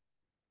diamond.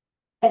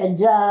 And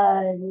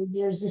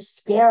there's this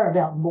scare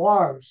about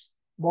Mars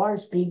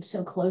being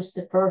so close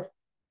to Earth,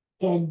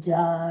 and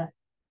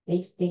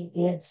they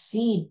had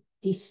seen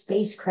these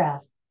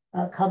spacecraft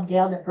come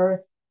down to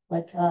Earth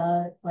like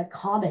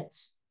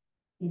comets,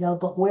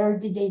 But where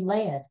did they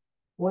land?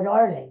 What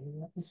are they?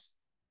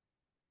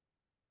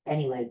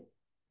 Anyway,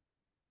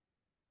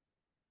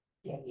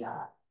 they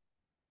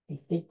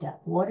think that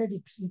one of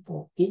the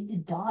people in the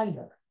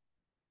diner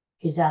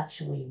is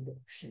actually a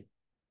Martian.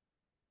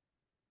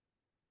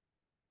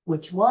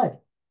 Which one?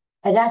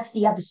 And that's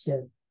the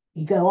episode.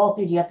 You go all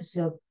through the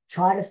episode,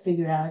 try to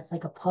figure out. It's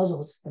like a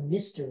puzzle. It's a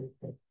mystery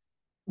thing.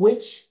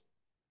 Which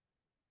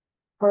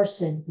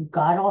person who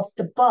got off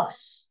the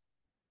bus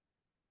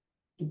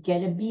to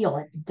get a meal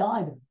at the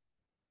diner,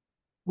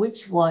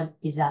 which one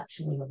is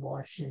actually a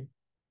Martian?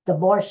 The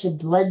Martian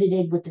blended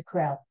in with the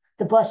crowd.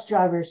 The bus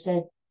driver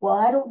said, well,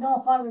 I don't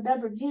know if I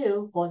remember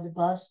you on the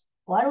bus.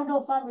 Well, I don't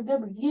know if I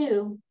remember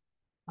you.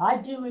 I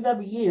do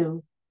remember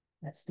you.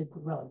 That's the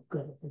really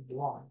good of the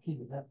blonde. He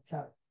remembers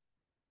her.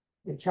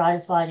 They're trying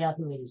to find out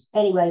who it is.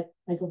 Anyway,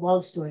 make a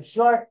long story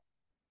short,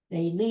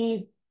 they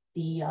leave.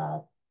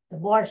 The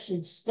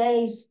Martian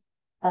stays,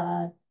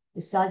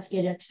 decides to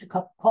get an extra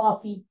cup of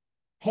coffee,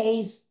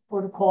 pays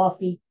for the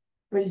coffee,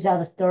 brings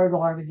out a third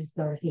arm in his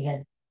third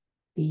hand.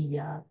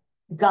 The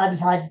guy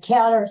behind the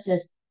counter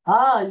says,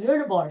 you're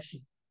the Martian.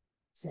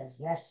 He says,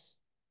 yes,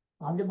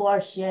 I'm the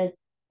Martian,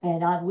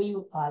 and we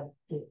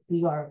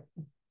are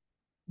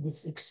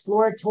this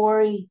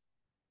exploratory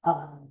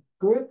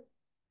group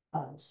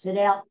set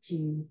out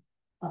to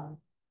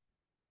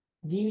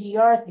view the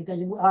Earth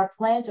because our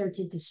plans are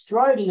to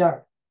destroy the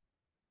Earth,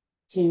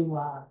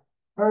 to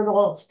herd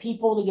all its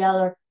people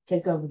together,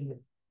 take over the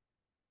Earth.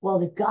 Well,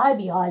 the guy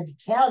behind the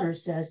counter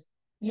says,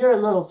 you're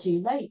a little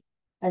too late.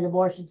 And the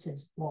Martian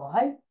says,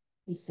 why?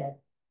 He said,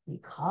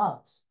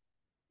 because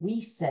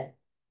we sent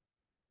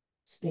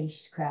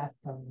spacecraft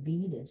from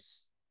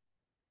Venus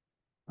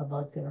a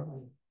month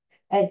early.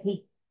 And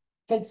he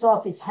takes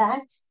off his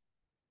hat,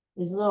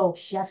 his little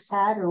chef's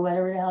hat or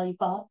whatever the hell he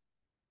bought,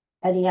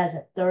 and he has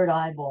a third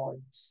eyeball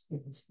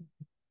in his.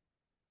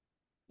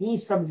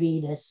 He's from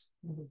Venus.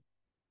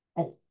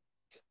 And,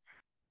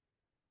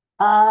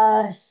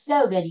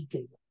 so many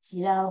good ones,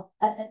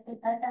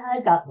 I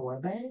got more,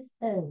 but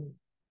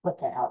what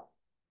the hell?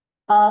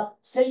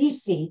 So you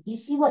see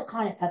what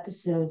kind of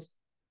episodes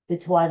the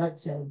Twilight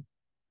Zone,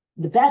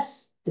 the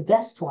best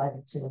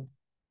Twilight Zone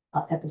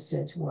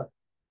episodes were: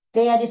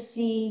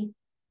 fantasy,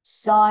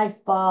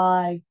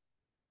 sci-fi,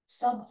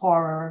 some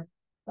horror,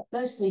 but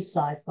mostly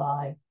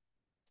sci-fi.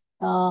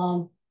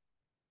 A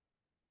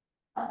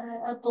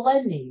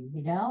blending,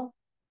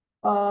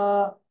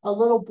 a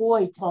little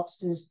boy talks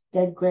to his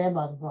dead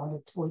grandmother on a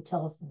toy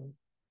telephone.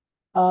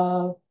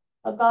 A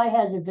guy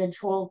has a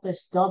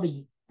ventriloquist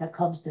dummy that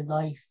comes to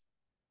life.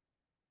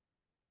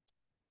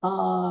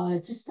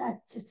 Just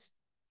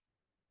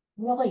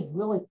really,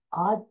 really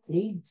odd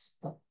things,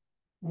 but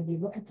when you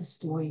look at the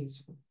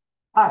stories.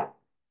 All right,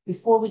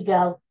 before we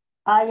go,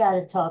 I got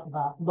to talk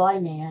about my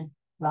man,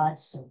 Rod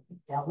Serling.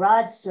 Now,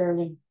 Rod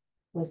Serling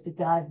was the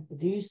guy who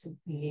produced and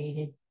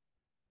created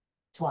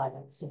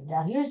Twilight Zone.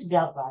 Now, here's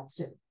about Rod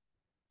Serling.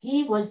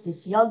 He was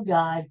this young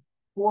guy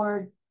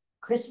born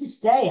Christmas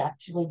Day,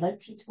 actually,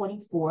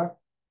 1924.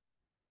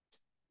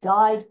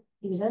 Died,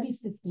 he was only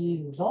 50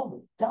 years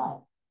old,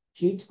 died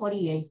June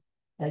 28th,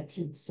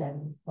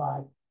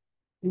 1975.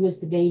 He was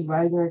the main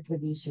writer and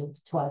producer of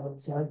the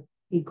Twilight Zone.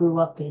 He grew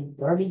up in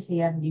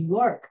Birmingham, New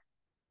York,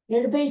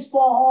 near the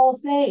Baseball Hall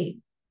of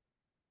Fame.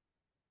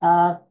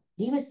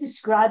 He was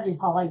described in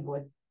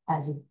Hollywood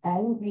as an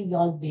angry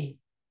young man.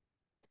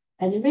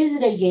 And the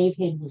reason they gave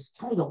him this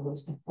title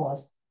was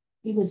because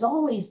he was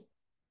always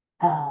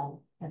battling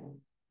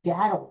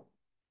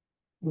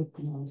with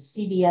the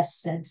CBS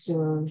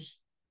censors.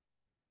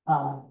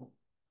 Rod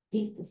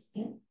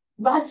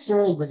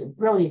Serling was a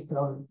brilliant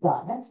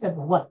guy. That's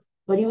number one.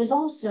 But he was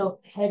also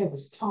ahead of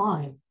his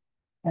time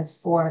as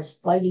far as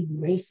fighting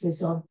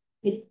racism.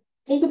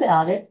 Think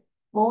about it.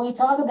 When we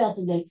talk about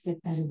the late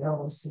 50s and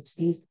early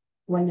 60s,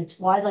 when the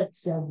Twilight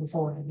Zone was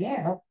on the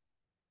air,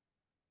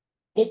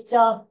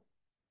 that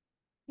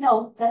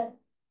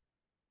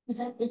was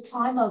at the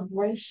time of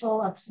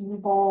racial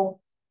upheaval.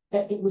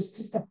 That it was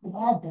just a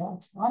bad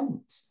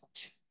time,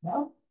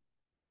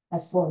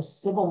 as far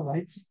as civil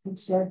rights are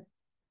concerned.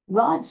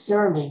 Rod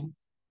Serling,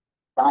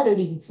 not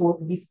only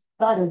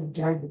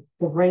during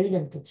the reign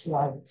of the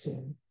Twilight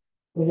Zone,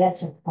 we had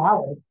some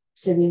power,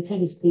 so he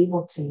was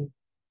able to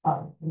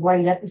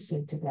write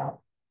episodes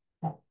about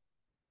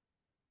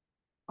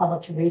how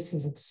much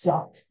racism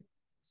sucked.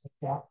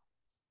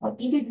 But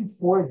even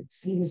before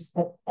this, he was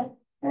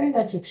very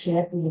much a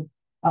champion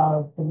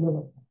of the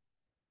middle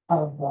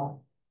of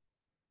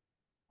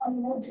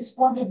just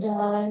wanted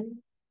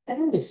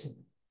feminism,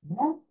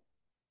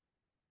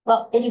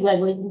 Well, anyway,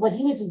 when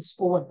he was in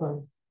school at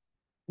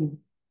Berkeley,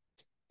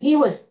 he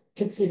was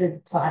considered a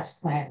class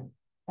clown.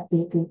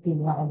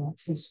 in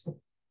elementary school.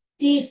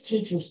 These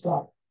teachers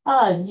thought,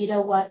 oh, you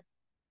know what?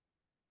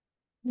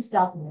 He's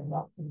not going to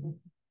love me.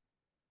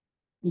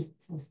 He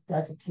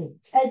doesn't pay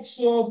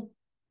attention.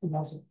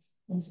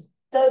 He's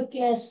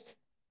focused.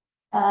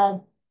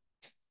 Um,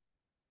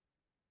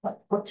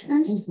 but what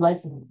turned his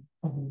life around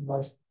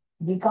was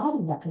we got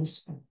him to high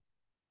school.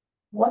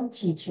 One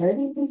teacher,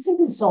 and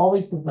it's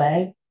always the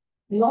way.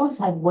 We always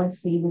had one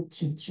favorite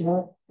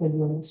teacher when we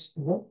were in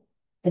school,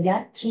 and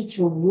that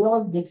teacher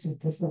really makes a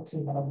difference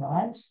in our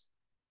lives.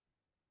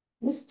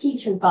 This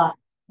teacher got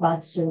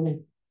Rod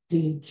Sermon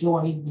to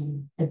join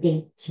the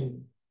debate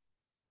team.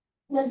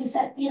 Because he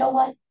said, you know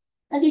what?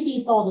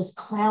 Underneath all this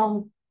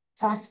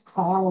fast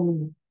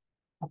clown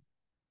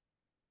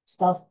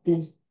stuff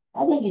is,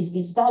 I think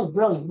he's got a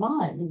brilliant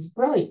mind. He's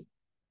brilliant.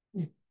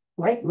 He's a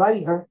great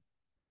writer.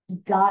 He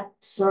got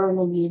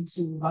Sermon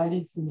into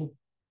writing for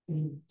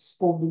the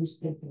school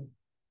newspaper.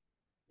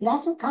 And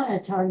that's what kind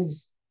of turned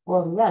his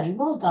world around. He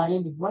really got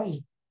into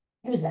writing.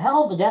 He was a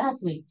hell of an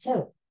athlete,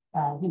 too.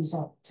 He was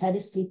on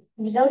tennis team.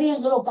 He was only a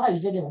little guy. He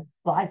was only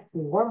like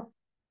 5'4",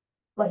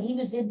 but he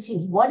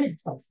wanted to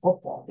play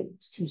football, but he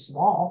was too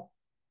small.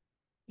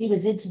 He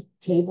was into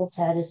table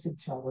tennis and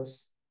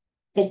tennis.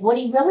 And what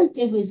he really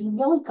did was he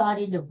really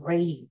got into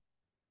writing,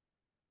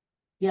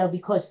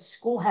 because the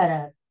school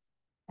had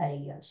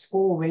a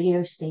school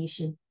radio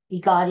station. He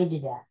got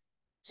into that.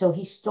 So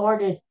he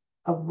started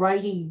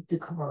writing the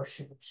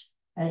commercials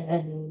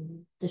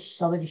and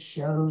some of the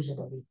shows and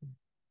everything.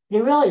 They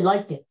really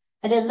liked it.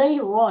 And then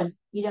later on,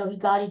 he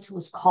got into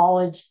his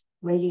college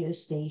radio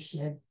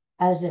station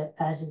as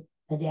an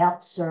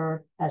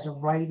announcer, as a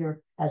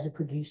writer, as a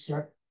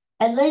producer.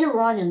 And later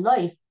on in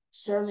life,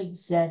 Serling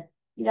said,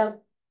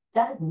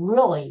 that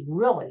really,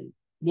 really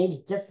made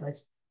a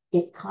difference.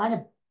 It kind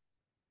of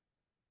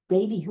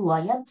made me who I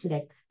am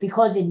today.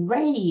 Because in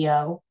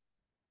radio,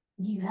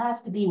 you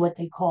have to be what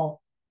they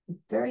call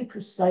very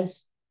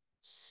precise,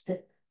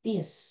 be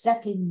a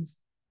seconds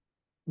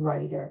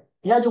writer.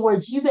 In other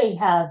words, you may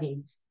have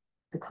a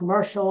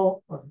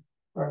commercial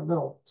or a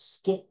little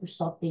skit or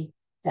something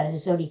that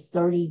is only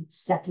 30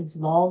 seconds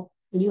long,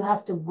 and you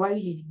have to write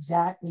it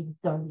exactly in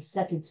 30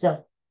 seconds.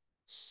 So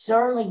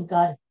Serling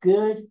got a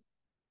good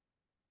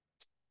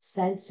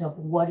sense of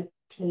what it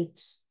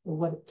takes or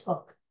what it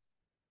took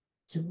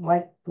to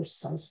write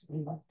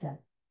precisely like that.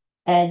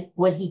 And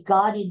when he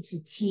got into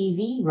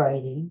TV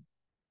writing,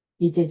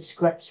 he did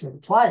scripts for the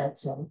Twilight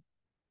Zone.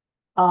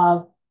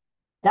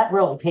 That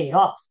really paid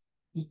off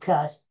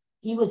because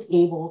he was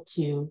able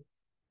to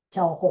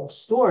tell a whole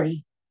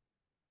story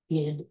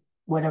in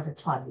whatever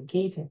time we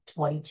gave him,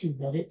 22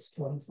 minutes,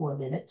 24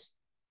 minutes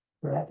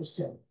per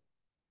episode.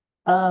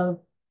 When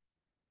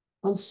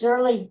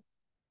Serling,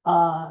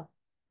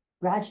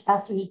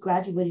 after he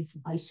graduated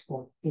from high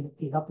school in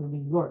Upper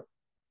New York,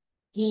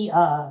 he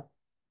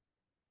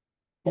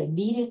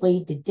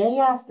immediately, the day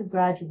after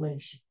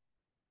graduation,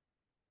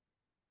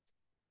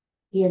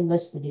 he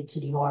enlisted into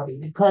the Army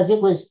because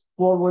it was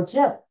World War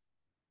II.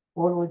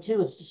 World War II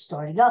was just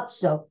starting up.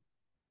 So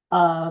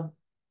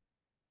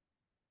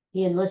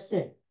he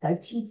enlisted in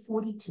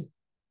 1942.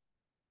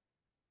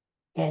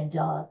 And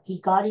he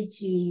got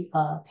into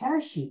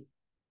parachute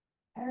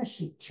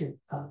troop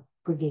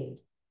brigade.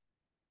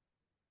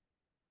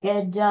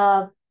 And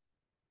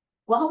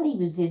while he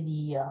was in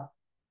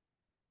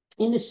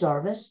the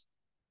service,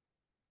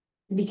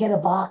 he became a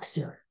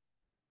boxer.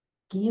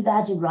 Can you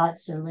imagine Rod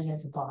Serling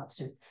as a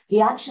boxer?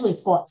 He actually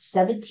fought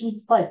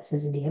 17 fights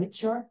as an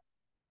amateur.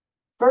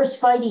 First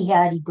fight he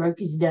had, he broke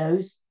his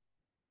nose.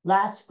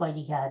 Last fight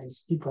he had,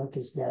 he broke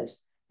his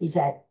nose. He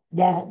said,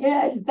 "Nah,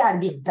 you got to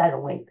be a better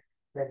weight."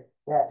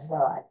 That's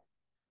not.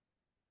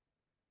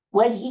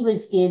 When he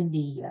was in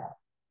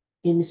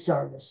the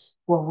service,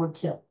 World War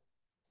II,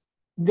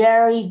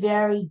 very,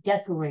 very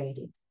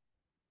decorated.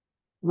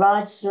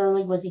 Rod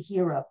Serling was a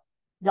hero.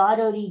 Not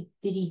only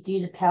did he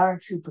do the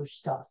paratrooper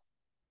stuff,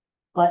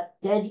 but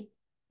then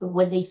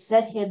when they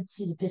sent him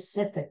to the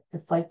Pacific to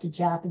fight the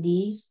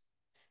Japanese,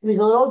 he was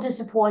a little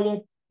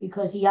disappointed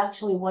because he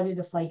actually wanted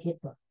to fight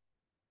Hitler.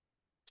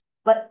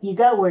 But you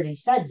go where they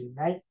send you,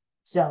 right?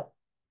 So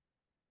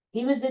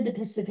he was in the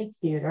Pacific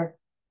Theater,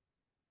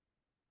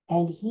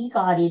 and he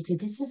got into,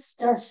 this is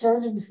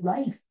Serling's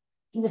life.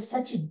 He was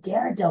such a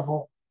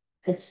daredevil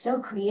and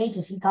so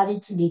courageous. He got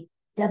into the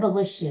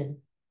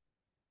Demolition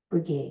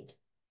Brigade.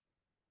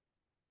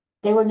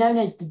 They were known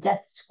as the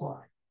Death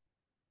Squad.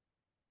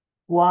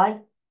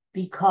 Why?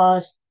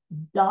 Because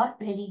not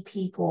many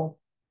people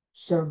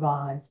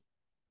survived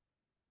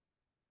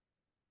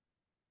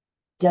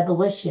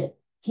demolition.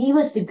 He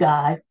was the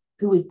guy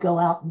who would go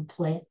out and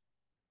plant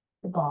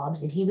the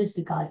bombs, and he was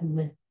the guy who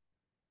would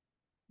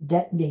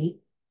detonate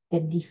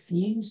and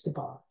defuse the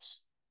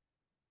bombs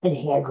and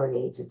hand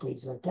grenades and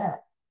things like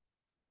that.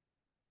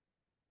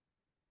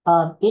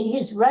 In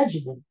his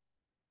regiment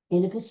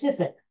in the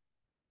Pacific,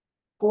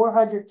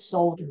 400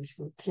 soldiers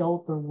were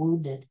killed or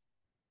wounded.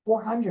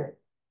 400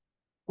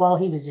 while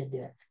he was in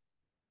there.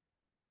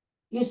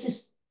 He was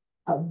just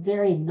a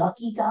very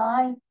lucky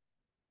guy,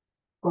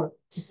 or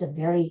just a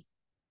very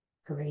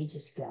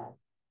courageous guy.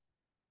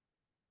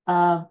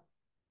 Um,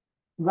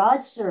 Rod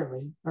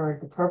Serling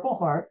earned the Purple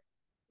Heart,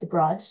 the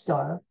Bronze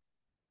Star,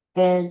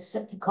 and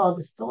something called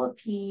the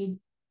Philippine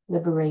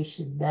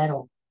Liberation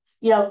Medal.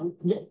 You know,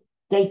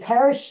 they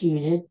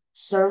parachuted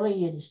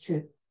Serling and his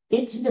troop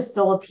into the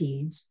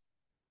Philippines.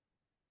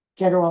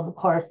 General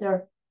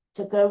MacArthur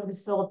took over the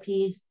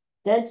Philippines.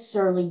 Then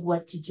Serling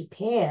went to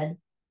Japan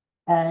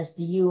as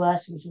the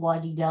U.S. was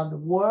winding down the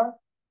war,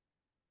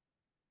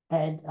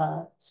 and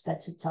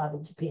spent some time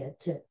in Japan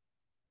too.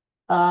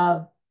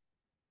 Um,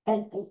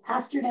 and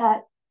after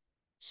that,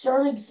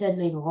 Serling said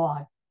later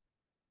on,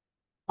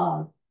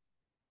 um,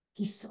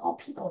 he saw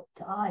people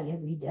die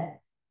every day.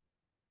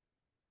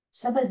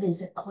 Some of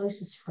his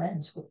closest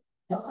friends were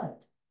died.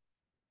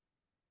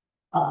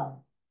 Um,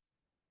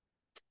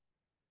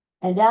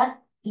 and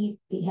that he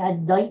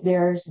had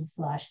nightmares and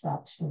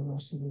flashbacks for the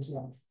rest of his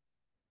life.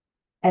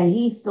 And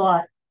he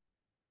thought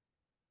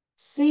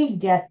seeing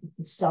death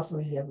and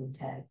suffering every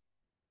day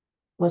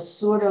was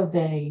sort of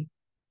a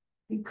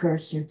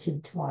precursor to the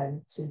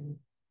Twilight Zone.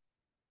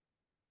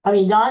 I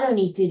mean, not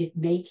only did it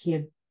make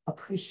him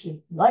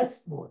appreciate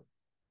life more,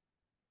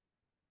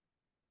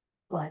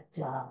 but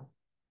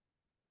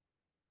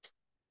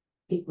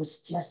it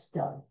was just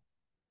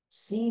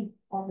seeing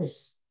all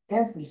this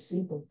every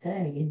single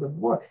day in the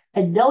war,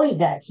 and knowing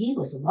that he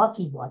was a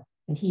lucky one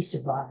and he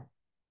survived.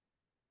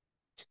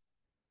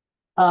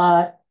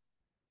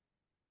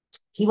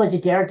 He was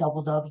a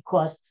daredevil though,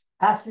 because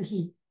after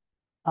he,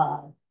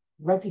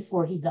 right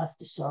before he left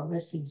the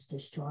service, he was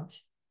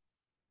discharged.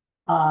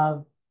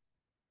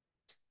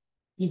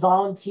 He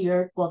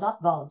volunteered, well,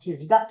 not volunteered,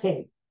 he got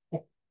paid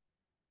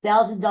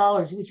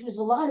 $1,000, which was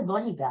a lot of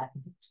money back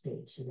in those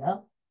days, you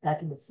know,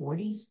 back in the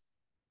 40s.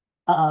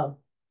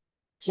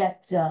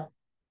 Jet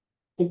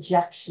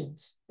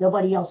injections.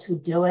 Nobody else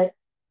would do it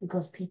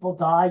because people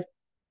died.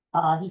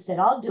 He said,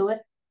 I'll do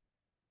it.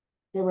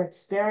 They were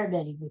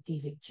experimenting with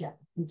these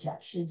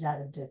injections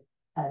out of the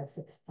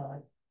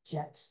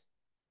jets.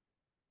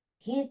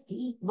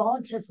 He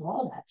volunteered for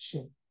all that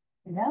shit,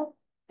 you know?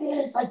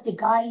 It's like the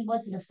guy, he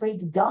wasn't afraid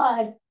to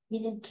die. He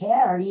didn't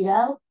care, you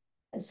know?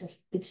 It's a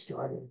big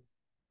story.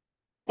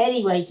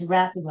 Anyway, to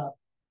wrap it up,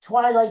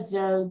 Twilight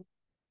Zone,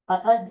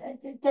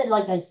 then,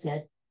 like I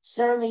said,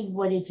 Serling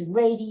went into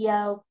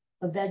radio,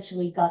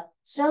 eventually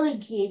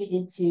Serling came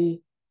into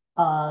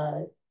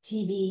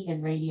TV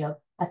and radio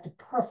at the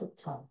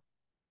perfect time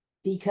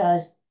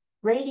because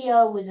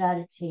radio was at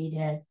its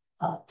heyday,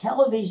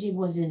 television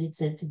was in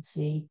its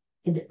infancy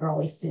in the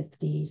early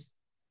 50s,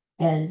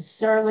 and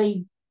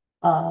Serling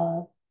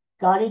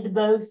got into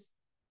both,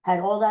 had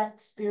all that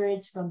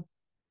experience from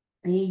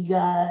being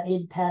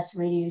in past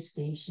radio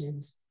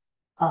stations,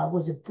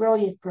 was a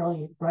brilliant,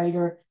 brilliant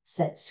writer,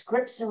 sent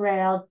scripts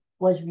around,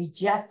 was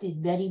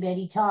rejected many,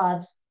 many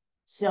times.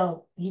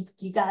 So you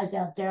guys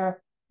out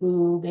there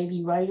who may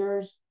be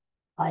writers,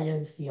 I know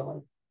the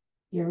feeling.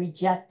 You're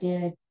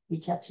rejected,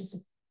 rejections,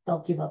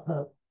 don't give up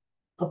hope.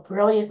 A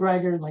brilliant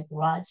writer like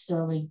Rod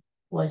Serling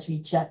was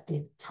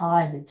rejected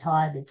time and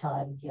time and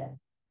time again.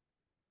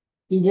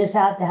 You just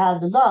have to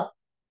have the luck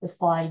to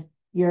find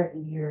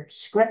your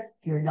script,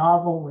 your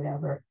novel,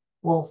 whatever,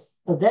 will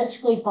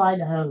eventually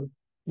find a home.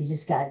 You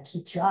just got to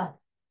keep trying.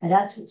 And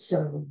that's what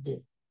Serling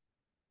did.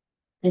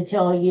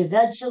 Until he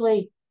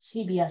eventually,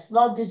 CBS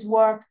loved his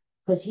work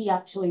because he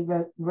actually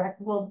wrote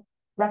Requiem,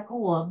 I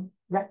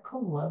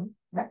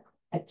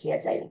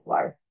can't say the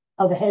word,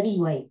 of a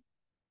heavyweight,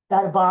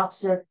 about a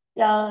boxer.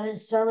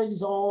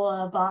 Serling's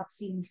all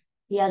boxing.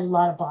 He had a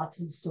lot of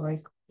boxing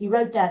stories. He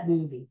wrote that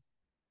movie,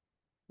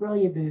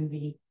 brilliant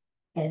movie,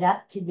 and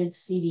that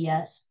convinced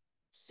CBS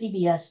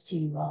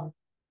to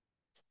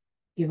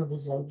give him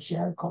his own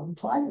show called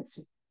Twilight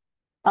Zone.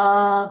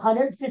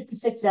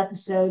 156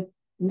 episodes,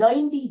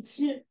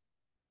 92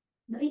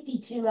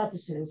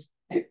 episodes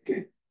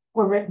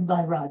were written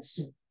by Rod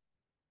Serling.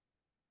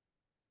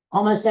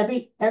 Almost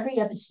every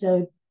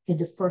episode in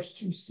the first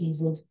 2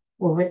 seasons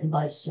were written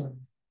by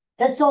Serling.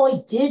 That's all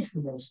he did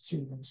for those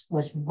 2 years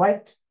was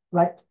write.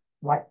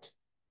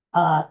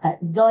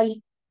 At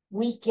night,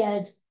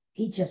 weekends,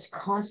 he just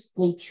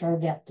constantly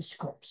churned out the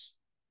scripts,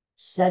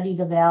 sending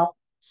them out,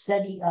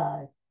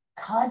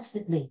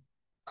 constantly.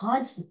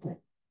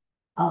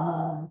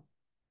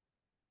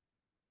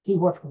 He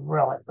worked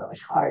really, really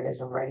hard as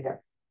a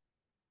writer.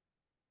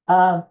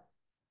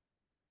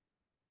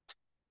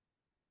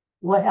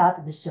 What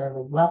happened to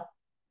Serling? Well,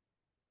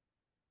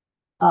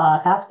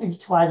 after the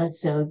Twilight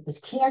Zone was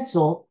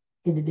canceled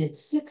in the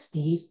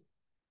mid-60s,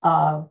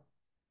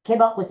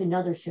 came up with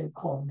another show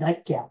called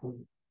Night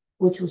Gallery,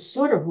 which was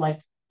sort of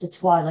like the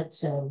Twilight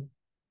Zone,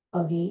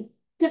 only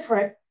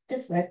different,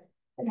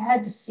 and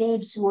had the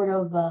same sort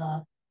of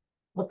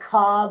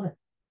macabre,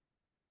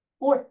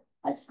 or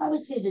I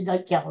would say the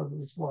Night Gallery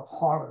was more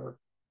horror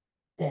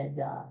than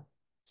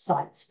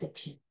science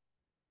fiction.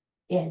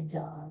 And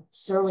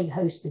Serling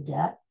hosted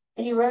that,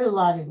 and he wrote a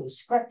lot of those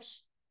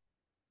scripts.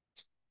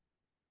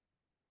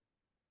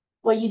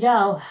 Well, you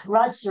know,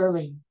 Rod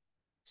Serling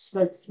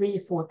smoked 3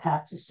 to 4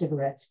 packs of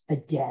cigarettes a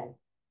day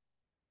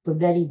for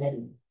many, many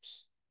years.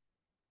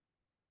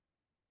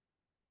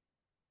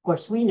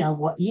 course, we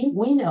know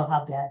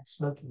how bad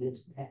smoking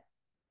is now.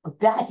 But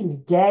back in the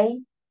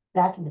day,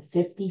 back in the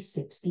 50s,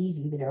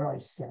 60s, even early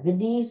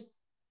 70s,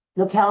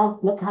 look how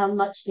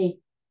much they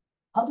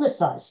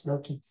publicized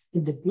smoking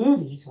in the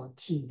movies on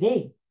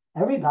TV.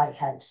 Everybody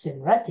had a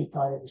cigarette. They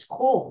thought it was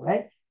cool,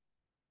 right?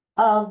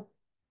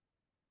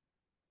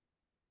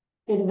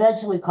 It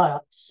eventually caught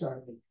up to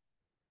Serling.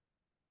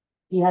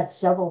 He had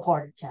several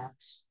heart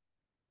attacks.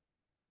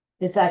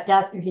 In fact,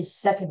 after his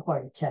second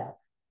heart attack,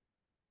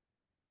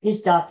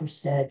 his doctor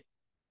said,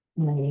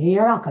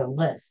 "You're not going to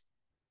live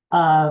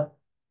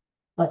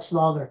much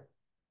longer.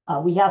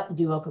 We have to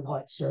do open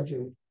heart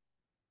surgery.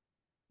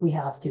 We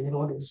have to in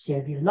order to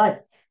save your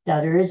life."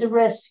 Now, there is a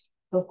risk,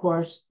 of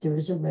course, there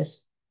is a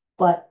risk,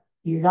 but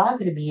you're not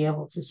going to be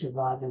able to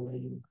survive the way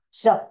you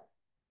are.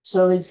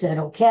 So he said,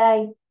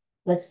 okay,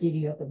 let's do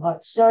the open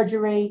heart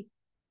surgery.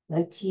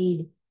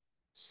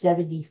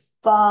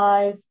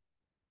 1975,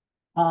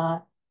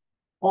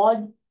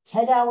 on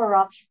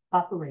 10-hour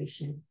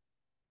operation,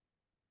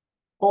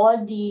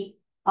 on the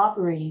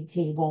operating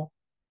table,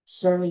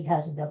 Serling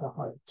has another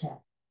heart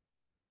attack.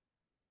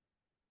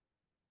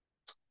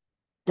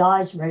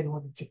 Dies right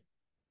on the table.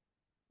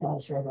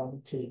 Dies right on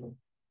the table.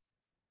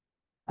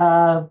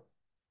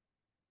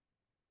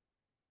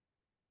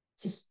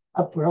 Just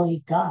a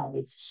brilliant guy.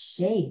 It's a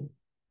shame.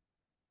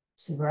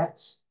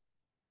 Cigarettes.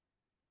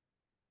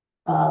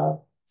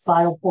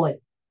 Final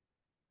point.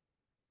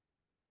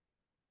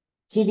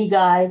 TV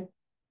Guide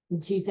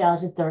in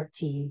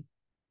 2013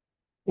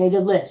 made a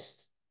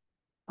list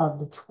of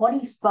the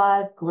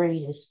 25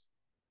 greatest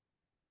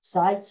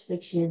science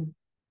fiction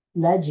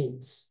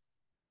legends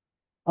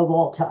of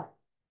all time.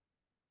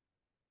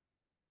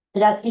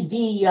 And that could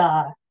be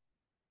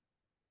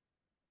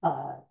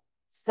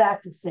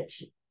fact or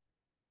fiction.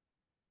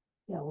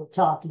 We're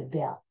talking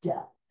about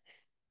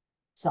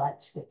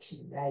science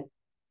fiction, right?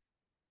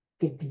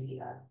 Could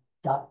be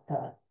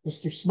Mr.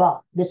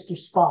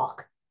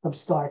 Spock from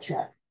Star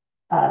Trek,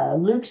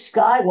 Luke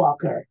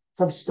Skywalker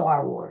from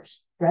Star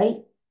Wars,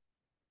 right?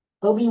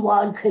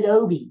 Obi-Wan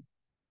Kenobi,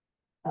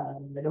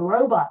 the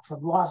robot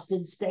from Lost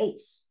in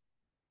Space.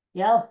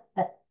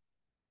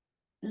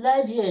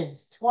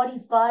 Legends,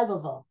 25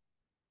 of them.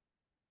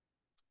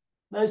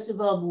 Most of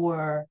them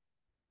were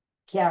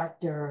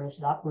characters,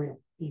 not real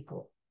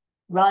people.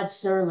 Rod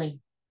Serling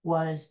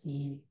was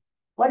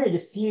one of the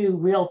few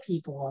real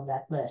people on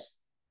that list.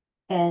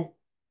 And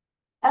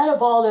out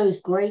of all those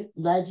great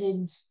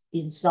legends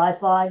in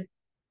sci-fi,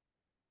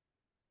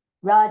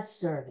 Rod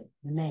Serling,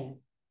 the man,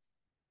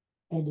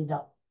 ended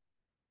up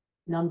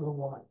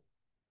 #1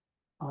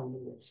 on the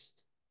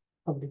list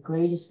of the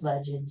greatest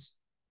legends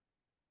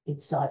in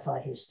sci-fi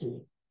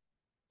history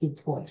in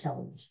toy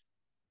television.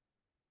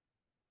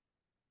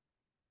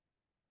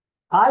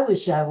 I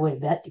wish I would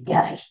have met the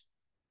guy.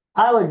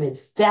 I would have been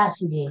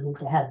fascinated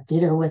to have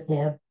dinner with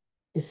him,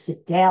 to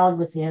sit down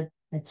with him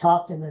and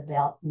talk to him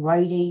about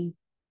writing.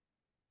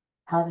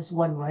 How does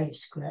one write a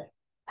script?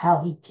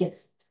 How he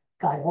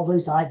got all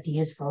those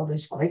ideas for all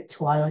those great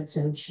Twilight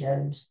Zone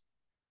shows.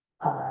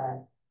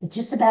 It's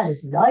just about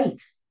his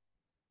life,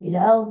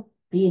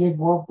 being in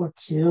World War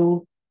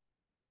II.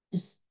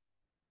 Just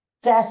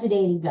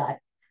fascinating guy.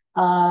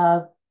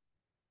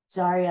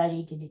 Sorry I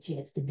didn't get a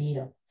chance to meet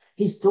him.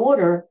 His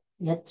daughter,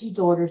 he had 2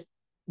 daughters.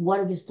 One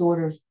of his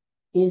daughters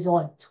is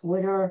on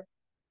Twitter,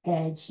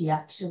 and she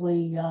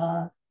actually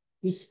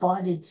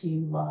responded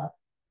to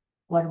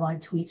one of my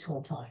tweets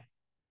one time.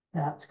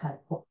 That was kind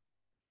of cool.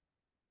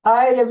 All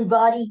right,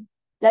 everybody.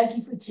 Thank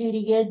you for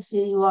tuning in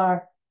to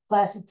our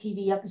classic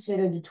TV episode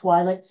of The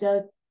Twilight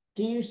Zone.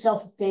 Do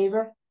yourself a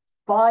favor.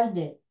 Find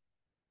it.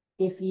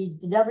 If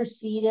you've never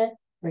seen it,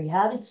 or you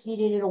haven't seen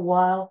it in a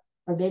while,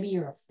 or maybe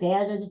you're a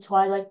fan of The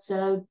Twilight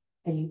Zone,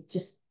 and you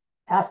just,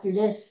 after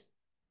this,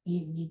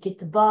 you get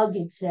the bug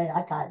and say,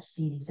 I gotta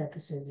see these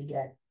episodes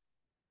again.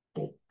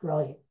 They're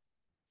brilliant.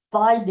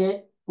 Find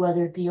it,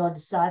 whether it be on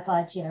the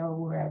Sci-Fi Channel or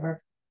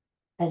wherever,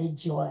 and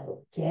enjoy it,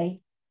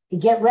 okay?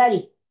 And get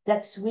ready.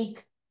 Next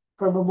week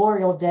for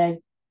Memorial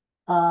Day,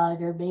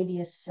 there may be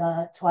a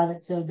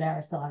Twilight Zone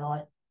marathon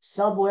on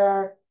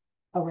somewhere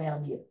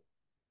around you.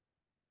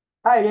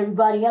 All right,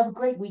 everybody, have a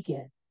great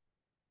weekend.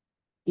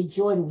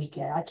 Enjoy the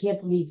weekend. I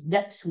can't believe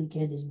next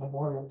weekend is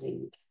Memorial Day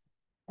weekend.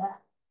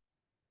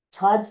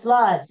 Time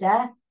flies,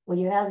 when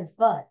you're having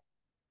fun.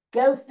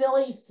 Go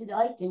Phillies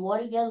tonight. They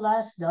won again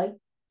last night.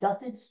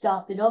 Nothing's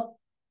stopping them.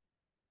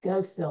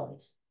 Go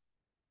Phillies.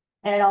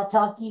 And I'll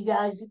talk to you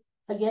guys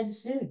again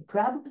soon,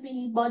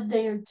 probably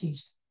Monday or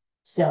Tuesday.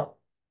 So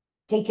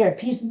take care.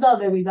 Peace and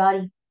love,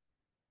 everybody.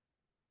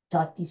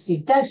 Talk to you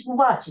soon. Thanks for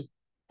watching.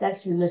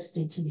 Thanks for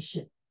listening to the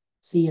show.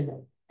 See you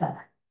later.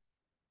 Bye-bye.